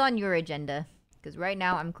 What was on your agenda? Because right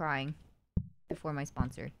now I'm crying before my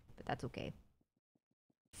sponsor, but that's okay.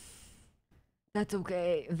 That's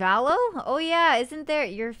okay. Valo? Oh yeah, isn't there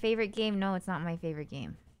your favorite game? No, it's not my favorite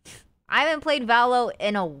game. I haven't played Valo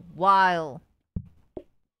in a while.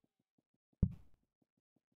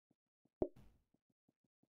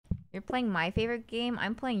 You're playing my favorite game?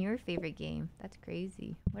 I'm playing your favorite game. That's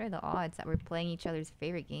crazy. What are the odds that we're playing each other's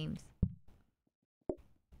favorite games?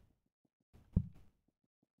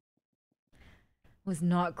 Was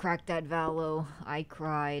not cracked at Valo. I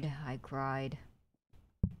cried. I cried.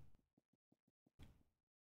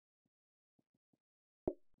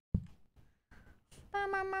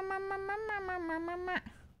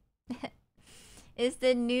 Is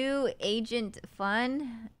the new agent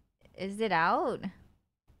fun? Is it out?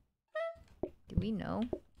 Do we know?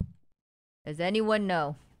 Does anyone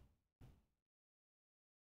know?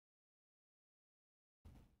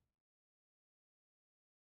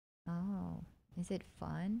 Oh, is it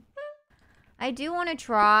fun? I do want to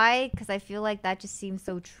try because I feel like that just seems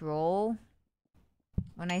so troll.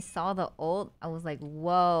 When I saw the ult, I was like,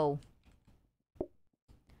 whoa.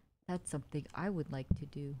 That's something I would like to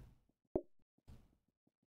do.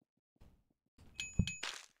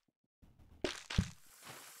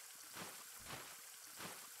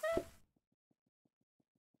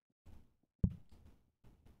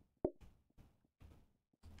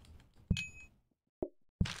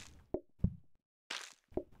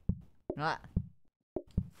 Ah.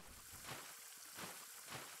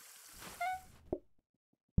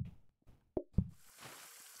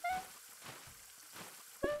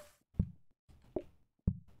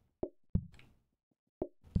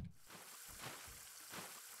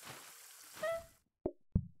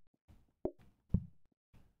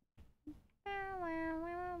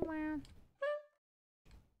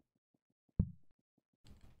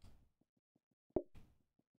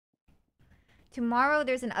 Tomorrow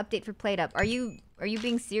there's an update for Plate Up. Are you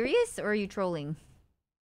being serious or are you trolling?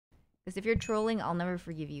 Because if you're trolling, I'll never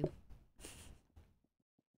forgive you.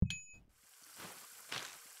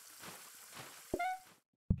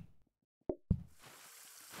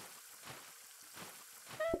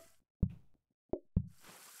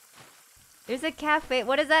 There's a cafe.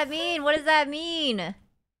 What does that mean? What does that mean?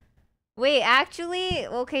 Wait, actually?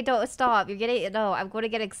 Okay, don't stop. You're getting... No, I'm going to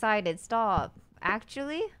get excited. Stop.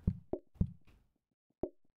 Actually?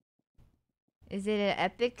 Is it an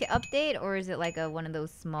epic update or is it like one of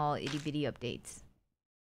those small itty bitty updates?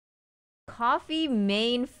 Coffee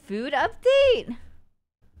main food update?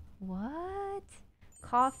 What?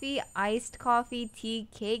 Coffee, iced coffee, tea,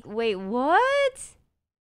 cake. Wait, what?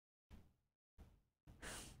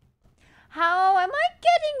 How am I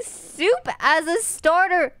getting soup as a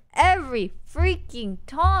starter every freaking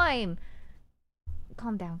time?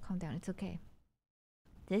 Calm down, calm down. It's okay.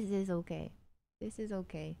 This is okay. This is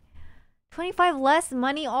okay. 25 less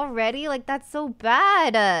money already? Like, that's so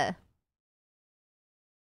bad.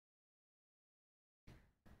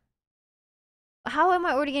 How am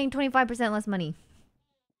I already getting 25% less money?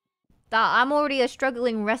 I'm already a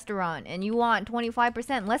struggling restaurant and you want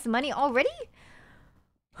 25% less money already?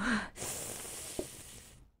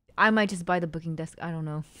 I might just buy the booking desk. I don't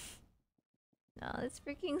know. No, this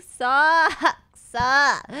freaking sucks.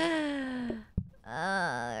 God.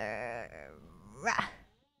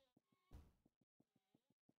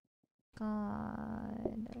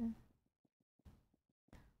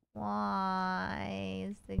 Why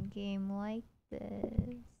is the game like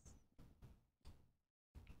this?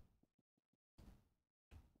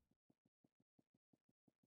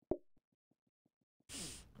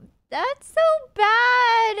 That's so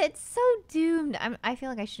bad. It's so doomed. I feel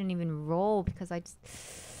like I shouldn't even roll because I just...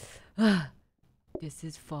 This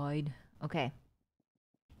is fine. Okay.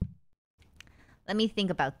 Let me think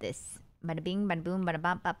about this. Bada bing, bada boom, bada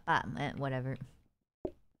bop, bop, bop. Whatever.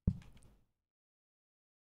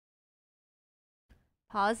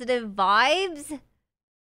 Positive vibes?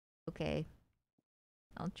 Okay.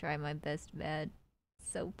 I'll try my best, man.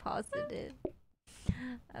 So positive.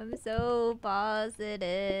 I'm so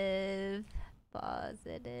positive.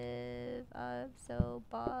 Positive. I'm so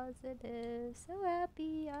positive. So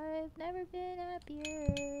happy. I've never been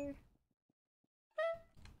happier.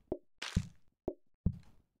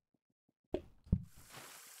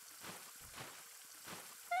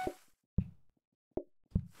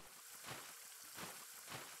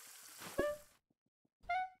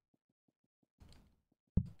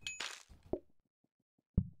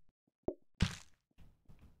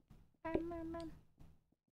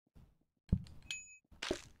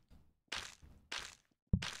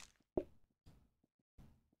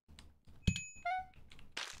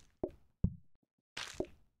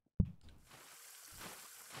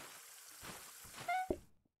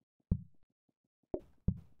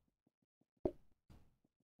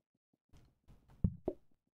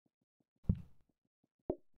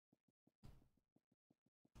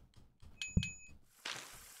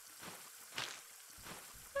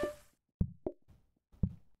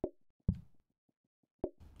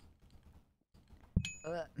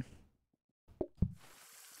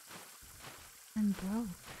 I'm broke.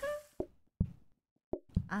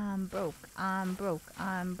 I'm broke. I'm broke.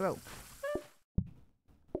 I'm broke.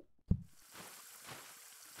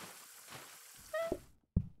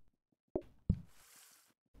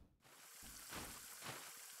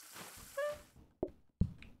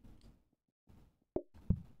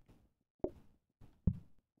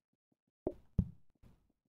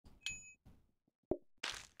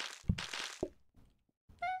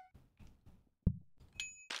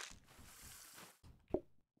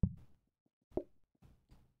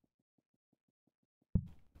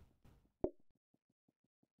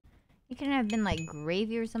 It couldn't have been like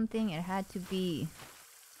gravy or something. It had to be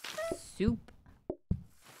soup.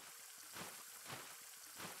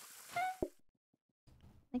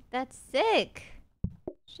 Like, that's sick.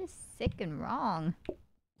 It's just sick and wrong.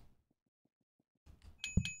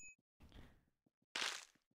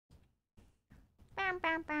 Bam,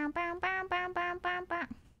 bam, bam, bam, bam, bam, bam, bam, bam.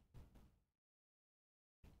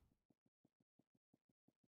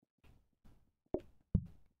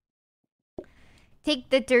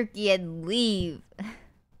 Take the turkey and leave.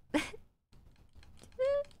 Just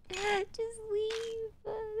leave.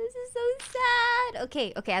 This is so sad.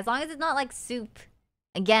 Okay, okay, as long as it's not like soup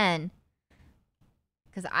again.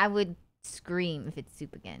 Because I would scream if it's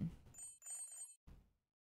soup again.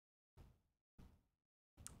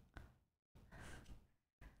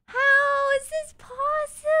 How is this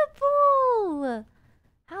possible?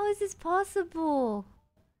 How is this possible?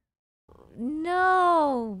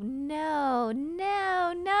 No.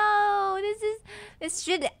 This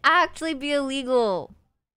should actually be illegal.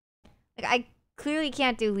 Like, I clearly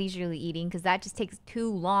can't do leisurely eating because that just takes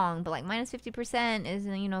too long. But like minus 50% is,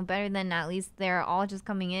 you know, better than at least they're all just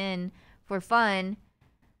coming in for fun.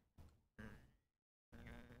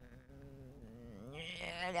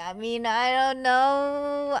 I mean, I don't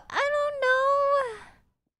know.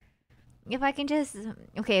 If I can just...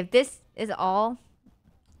 Okay, if this is all...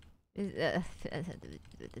 I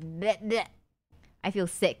feel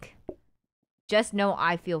sick. Just know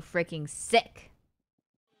I feel freaking sick.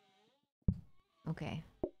 Okay.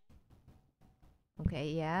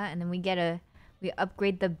 Okay, yeah. And then we get a... We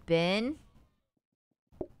upgrade the bin.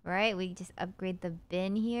 Right? We just upgrade the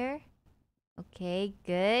bin here. Okay,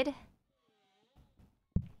 good.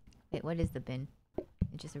 Wait, what is the bin?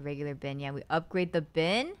 It's just a regular bin. Yeah, we upgrade the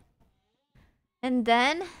bin. And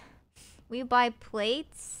then we buy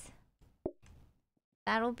plates.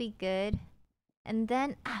 That'll be good. And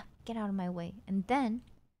then... get out of my way. And then...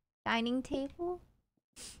 Dining table.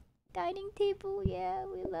 Dining table, yeah,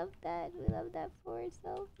 we love that. We love that for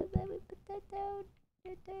ourselves. And then we put that down.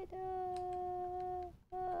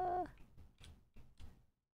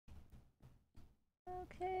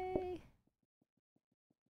 Okay.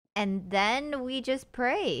 And then we just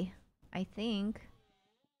pray, I think.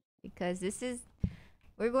 Because this is...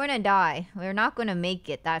 We're going to die. We're not going to make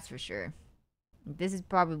it, that's for sure. This is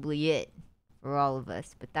probably it for all of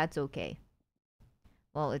us, but that's okay.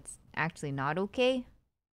 Well, it's actually not okay,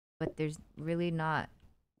 but there's really not...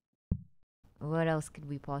 What else could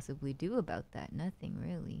we possibly do about that? Nothing,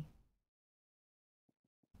 really.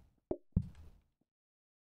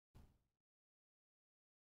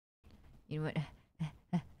 You know what?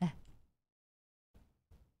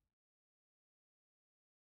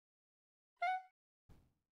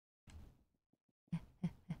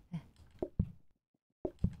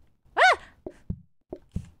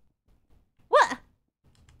 What?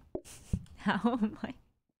 How am I?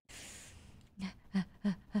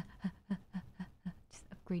 Just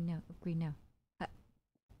upgrade now, upgrade now.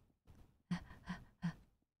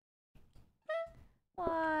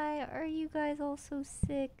 Why are you guys all so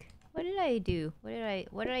sick? What did I do? What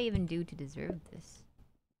did I even do to deserve this?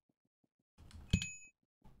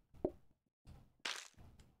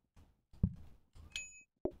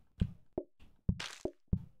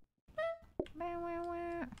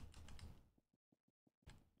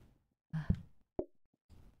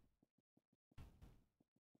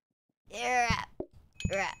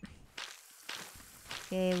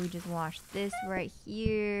 Okay, we just wash this right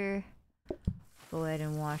here. Go ahead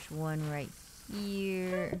and wash one right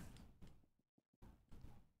here.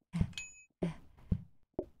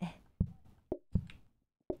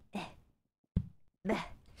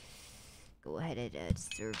 Go ahead and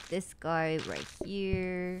serve this guy right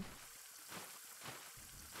here.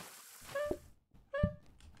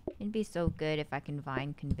 It'd be so good if I can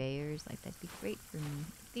vine conveyors. Like, that'd be great for me.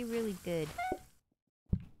 It'd be really good.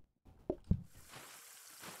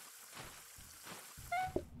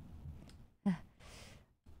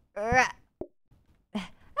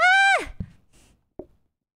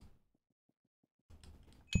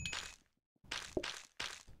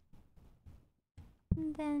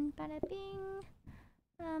 And then bada bing,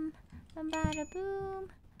 bada boom.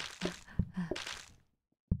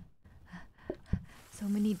 So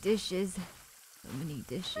many dishes, so many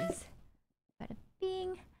dishes. Bada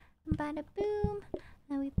bing, bada boom.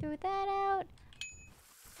 And we throw that out.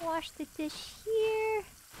 Wash the dish here.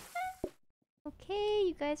 Okay,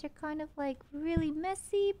 you guys are kind of like really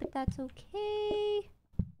messy, but that's okay.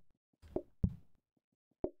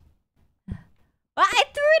 I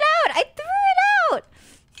threw it out! I threw it out!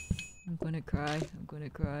 I'm gonna cry. I'm gonna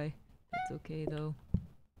cry. That's okay though.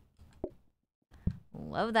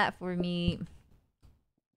 Love that for me.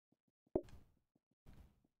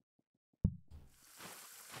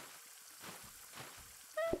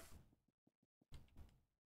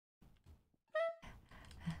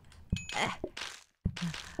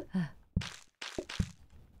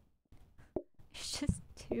 It's just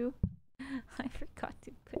too... I forgot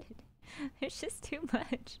to put it. There's just too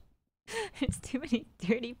much. There's too many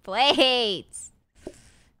dirty plates.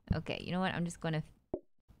 Okay, you know what? I'm just gonna...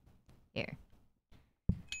 Here.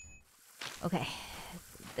 Okay.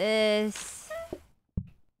 This.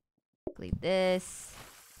 Leave this.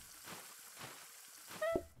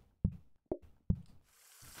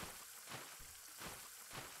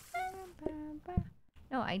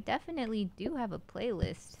 No, I definitely do have a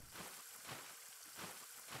playlist.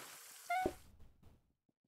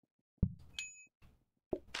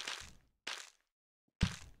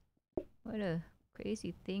 What a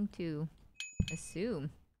crazy thing to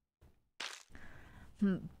assume.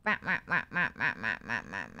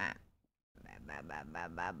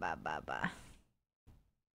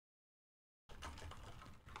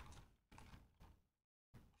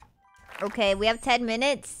 Okay, we have 10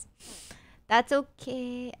 minutes. That's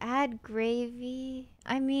okay. Add gravy.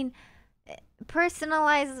 I mean,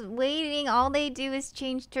 personalized waiting. All they do is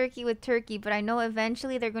change turkey with turkey, but I know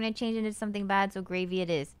eventually they're going to change into something bad, so gravy it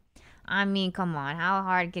is. I mean, come on. How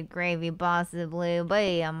hard could gravy possibly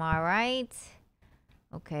be? Am I right?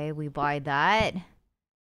 Okay, we buy that.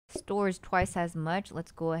 Stores twice as much.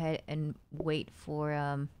 Let's go ahead and wait for,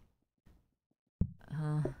 where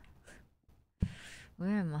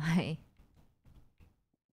am I?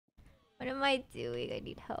 What am I doing? I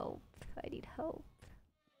need help. I need help.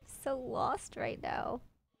 I'm so lost right now.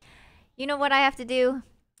 You know what I have to do?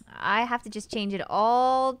 I have to just change it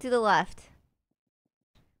all to the left.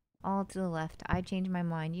 All to the left. I changed my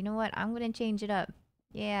mind. You know what? I'm gonna change it up.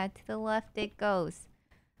 Yeah, to the left it goes.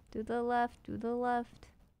 To the left, to the left.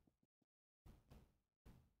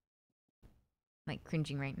 I'm like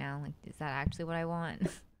cringing right now. Like, is that actually what I want?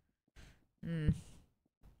 I'm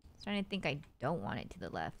starting to think I don't want it to the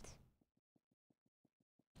left.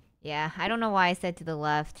 Yeah, I don't know why I said to the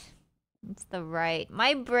left. It's the right.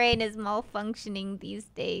 My brain is malfunctioning these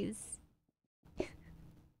days.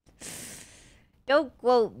 Don't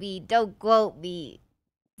quote me. Don't quote me.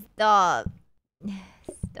 Stop.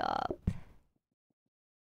 Stop.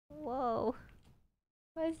 Whoa.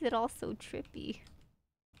 Why is it all so trippy?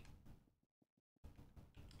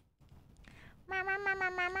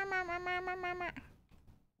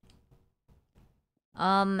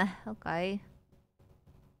 Okay.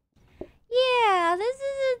 Yeah, this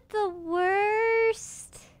isn't the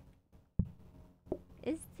worst.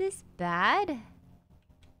 Is this bad?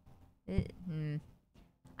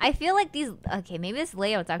 I feel like these... Okay, maybe this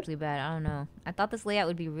layout's actually bad. I don't know. I thought this layout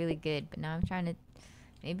would be really good, but now I'm trying to...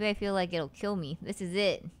 Maybe I feel like it'll kill me. This is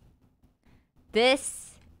it.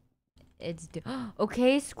 This... It's...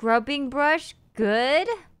 Okay, scrubbing brush. Good.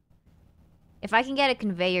 If I can get a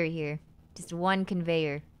conveyor here. Just one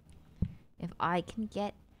conveyor. If I can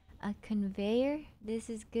get a conveyor, this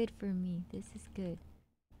is good for me. This is good.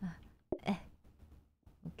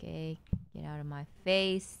 Okay, get out of my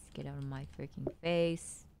face. Get out of my freaking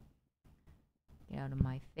face. Get out of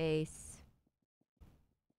my face.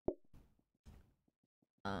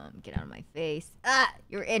 Get out of my face. Ah,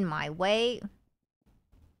 you're in my way.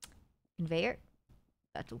 Conveyor.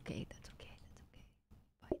 That's okay. That's okay. That's okay.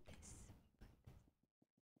 Buy this.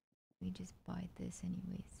 We just buy this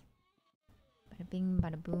anyways. Bada bing,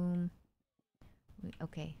 bada boom.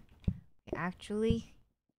 Okay. Actually,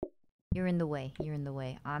 you're in the way. You're in the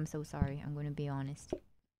way. I'm so sorry. I'm going to be honest.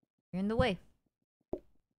 You're in the way.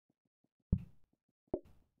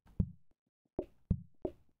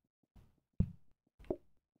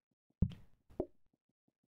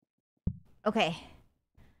 Okay.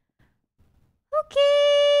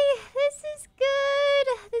 Okay. This is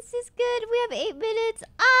good. This is good. We have 8 minutes.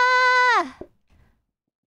 Ah!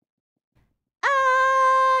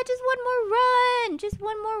 Ah! Just one more run. Just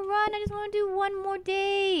one more run. I just want to do one more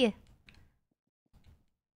day.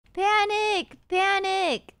 Panic!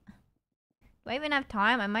 Panic! Do I even have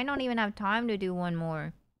time? I might not even have time to do one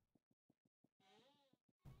more.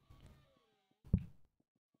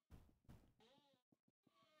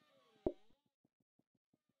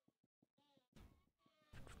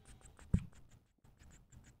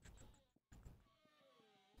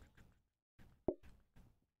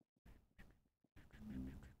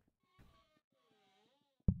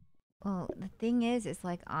 Well, the thing is, it's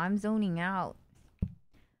like I'm zoning out.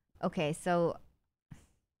 Okay, so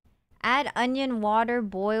add onion, water,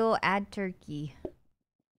 boil, add turkey.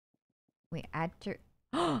 Wait, add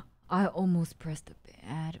I almost pressed the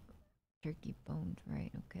add turkey bones,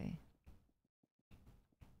 right? Okay.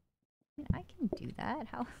 I mean, I can do that.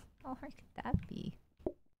 How hard could that be?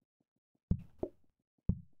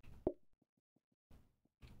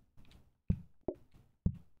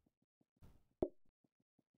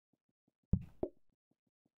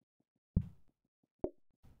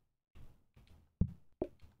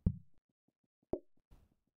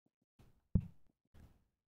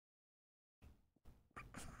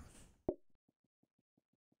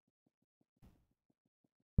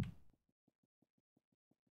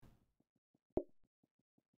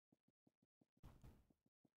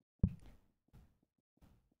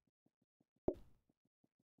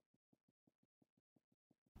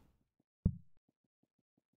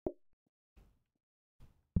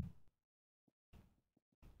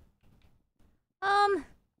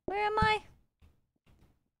 Where am I?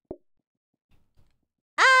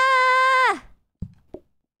 Ah!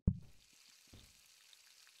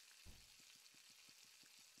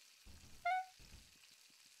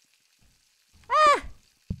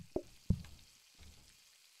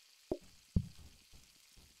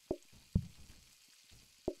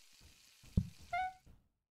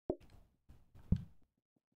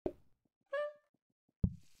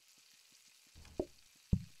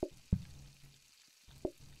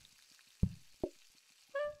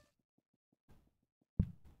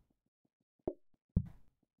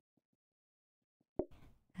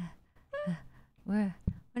 Where?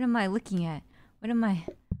 What am I looking at?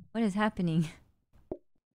 What is happening?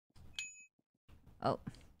 Oh.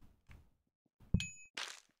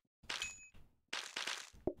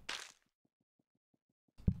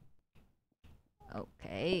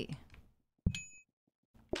 Okay.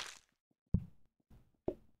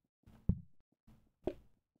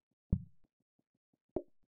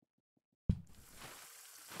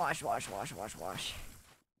 Wash, wash, wash, wash, wash.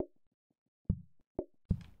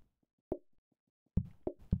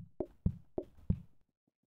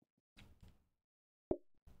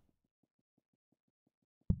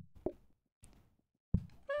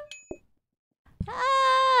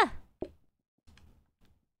 Ah!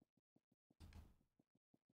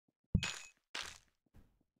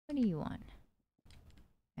 What do you want?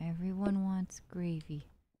 Everyone wants gravy.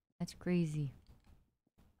 That's crazy.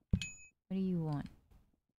 What do you want?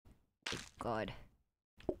 Thank God.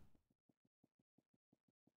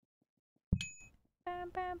 Bam,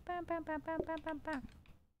 bam, bam, bam, bam, bam, bam, bam, bam.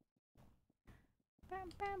 Bam,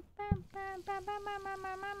 bam, bam, bam, bam, bam, bam, bam,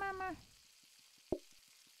 bam, bam, bam, bam.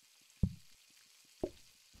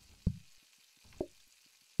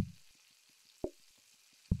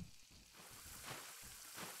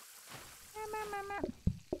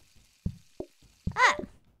 Ah!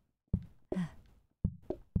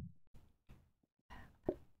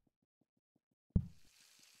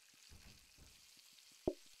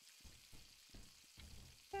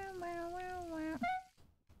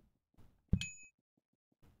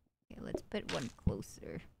 Okay, let's put one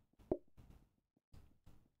closer.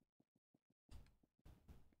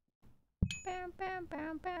 Bam, bam,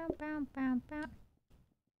 bam, bam, bam, bam, bam.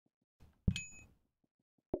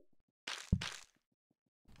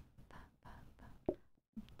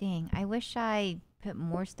 Dang, I wish I put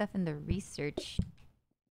more stuff in the research.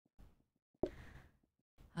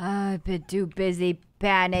 I've been too busy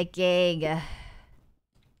panicking.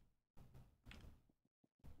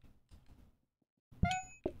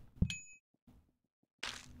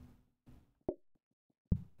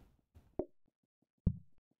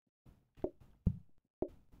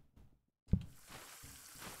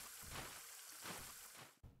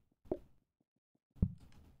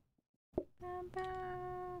 Bam,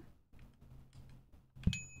 bam.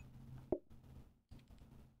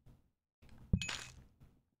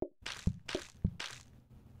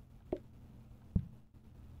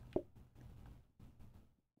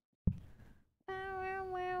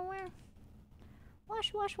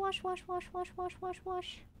 Wash, wash, wash, wash, wash, wash, wash, wash,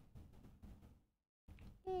 wash.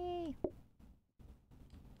 Yay.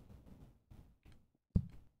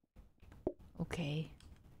 Okay.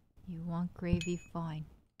 You want gravy? Fine.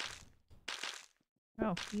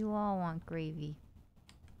 Oh, you all want gravy.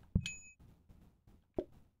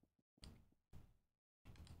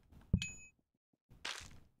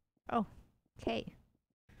 Oh, okay.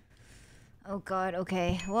 Oh God,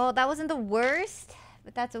 okay. Well, that wasn't the worst,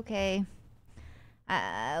 but that's okay.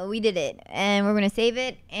 We did it, and we're gonna save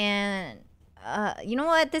it, and you know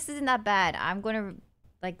what? This isn't that bad. I'm gonna,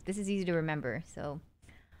 like, this is easy to remember, so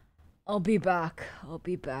I'll be back. I'll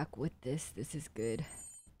be back with this. This is good.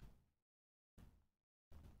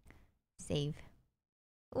 Save.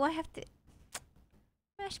 Oh, I have to...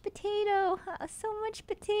 Mashed potato. So much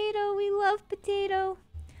potato. We love potato.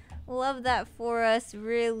 Love that for us,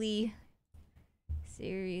 really.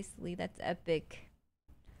 Seriously, that's epic.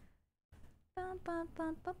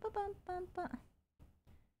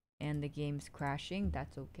 And the game's crashing.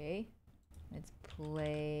 That's okay. Let's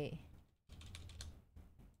play.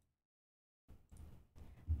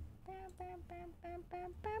 Bam, bam, bam, bam,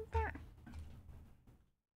 bam, bam, bam.